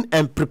willing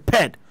and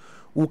prepared,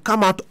 we'll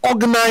come out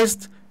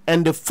organized,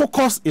 and the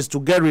focus is to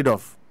get rid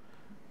of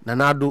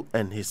Nanado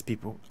and his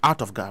people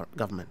out of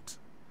government.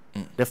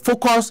 The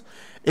focus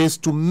is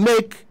to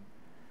make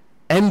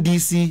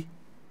NDC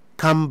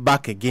come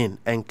back again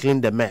and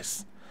clean the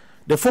mess.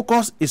 The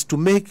focus is to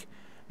make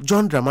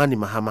John Dramani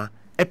Mahama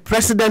a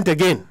president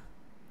again.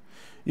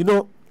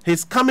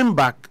 His coming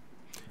back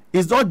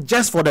is not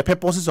just for the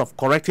purposes of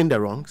correcting the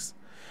wrongs,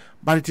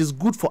 but it is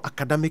good for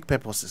academic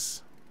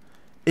purposes.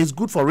 It's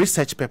good for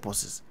research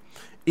purposes.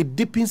 It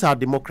deepens our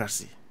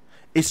democracy.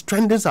 It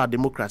strengthens our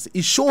democracy.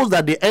 It shows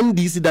that the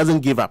NDC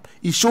doesn't give up.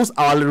 It shows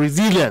our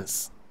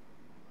resilience.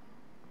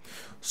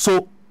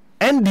 So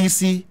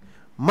NDC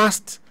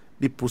must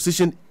be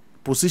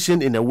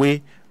positioned in a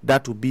way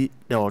that will be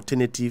the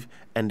alternative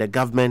and the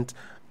government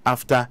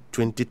after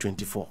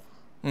 2024.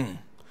 And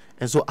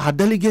so our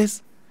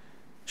delegates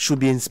should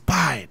be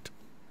inspired.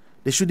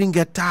 They shouldn't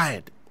get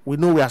tired. We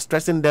know we are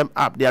stressing them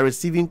up. They are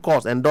receiving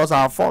calls, and those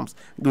are our forms.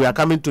 We are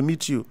coming to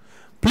meet you.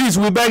 Please,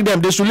 we beg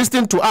them. They should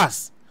listen to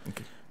us.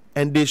 Okay.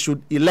 And they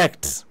should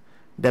elect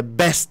the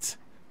best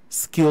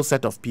skill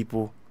set of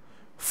people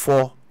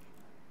for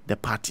the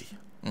party.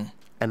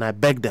 And I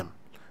beg them.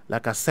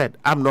 Like I said,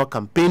 I'm not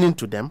campaigning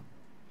to them.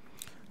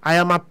 I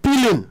am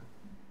appealing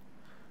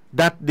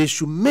that they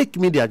should make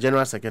me their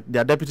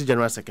deputy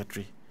general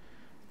secretary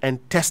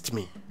and test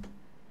me.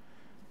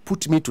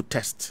 Put me to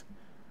test.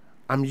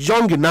 I'm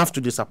young enough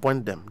to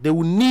disappoint them. They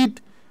will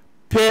need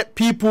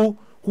people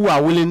who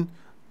are willing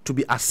to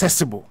be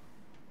accessible.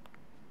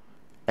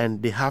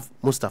 And they have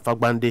Mustapha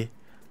Gbande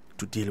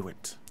to deal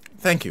with.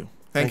 Thank you.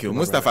 Thank you.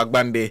 Mustapha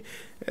Gbande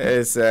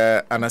is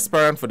an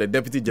aspirant for the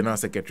Deputy General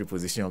Secretary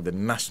position of the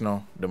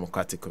National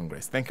Democratic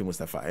Congress. Thank you,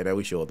 Mustapha, and I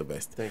wish you all the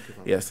best. Thank you.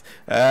 Yes.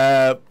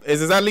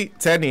 It's exactly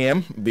 10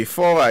 a.m.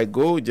 Before I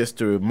go, just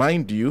to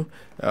remind you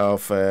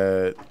of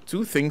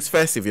two things.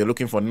 First, if you're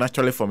looking for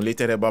naturally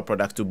formulated herbal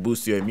products to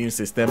boost your immune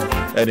system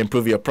and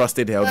improve your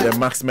prostate health, then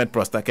MaxMed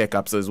Prostate Care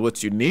Capsule is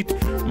what you need.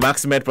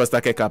 MaxMed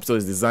Prostate Care Capsule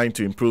is designed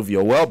to improve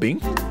your well-being.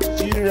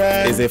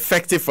 It's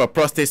effective for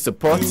prostate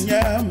support.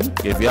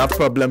 If you have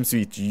problems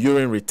with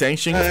urine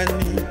retention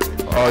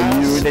or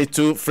urinate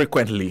too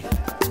frequently,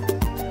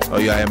 or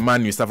you are a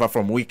man you suffer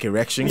from weak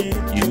erection,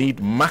 you need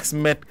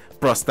MaxMed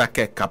Prostate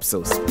Care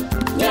Capsules.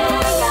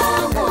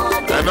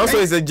 And also,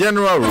 it's a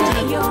general rule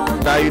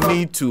that you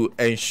need to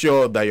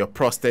ensure that your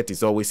prostate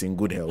is always in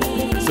good health.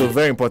 So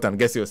very important,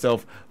 get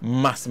yourself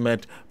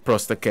MaxMed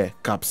Prostate Care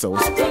Capsules.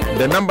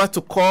 The number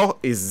to call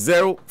is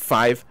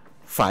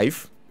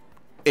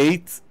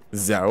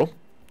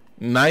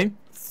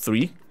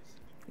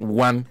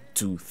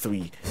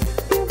 055-80-93123.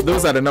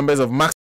 Those are the numbers of Max.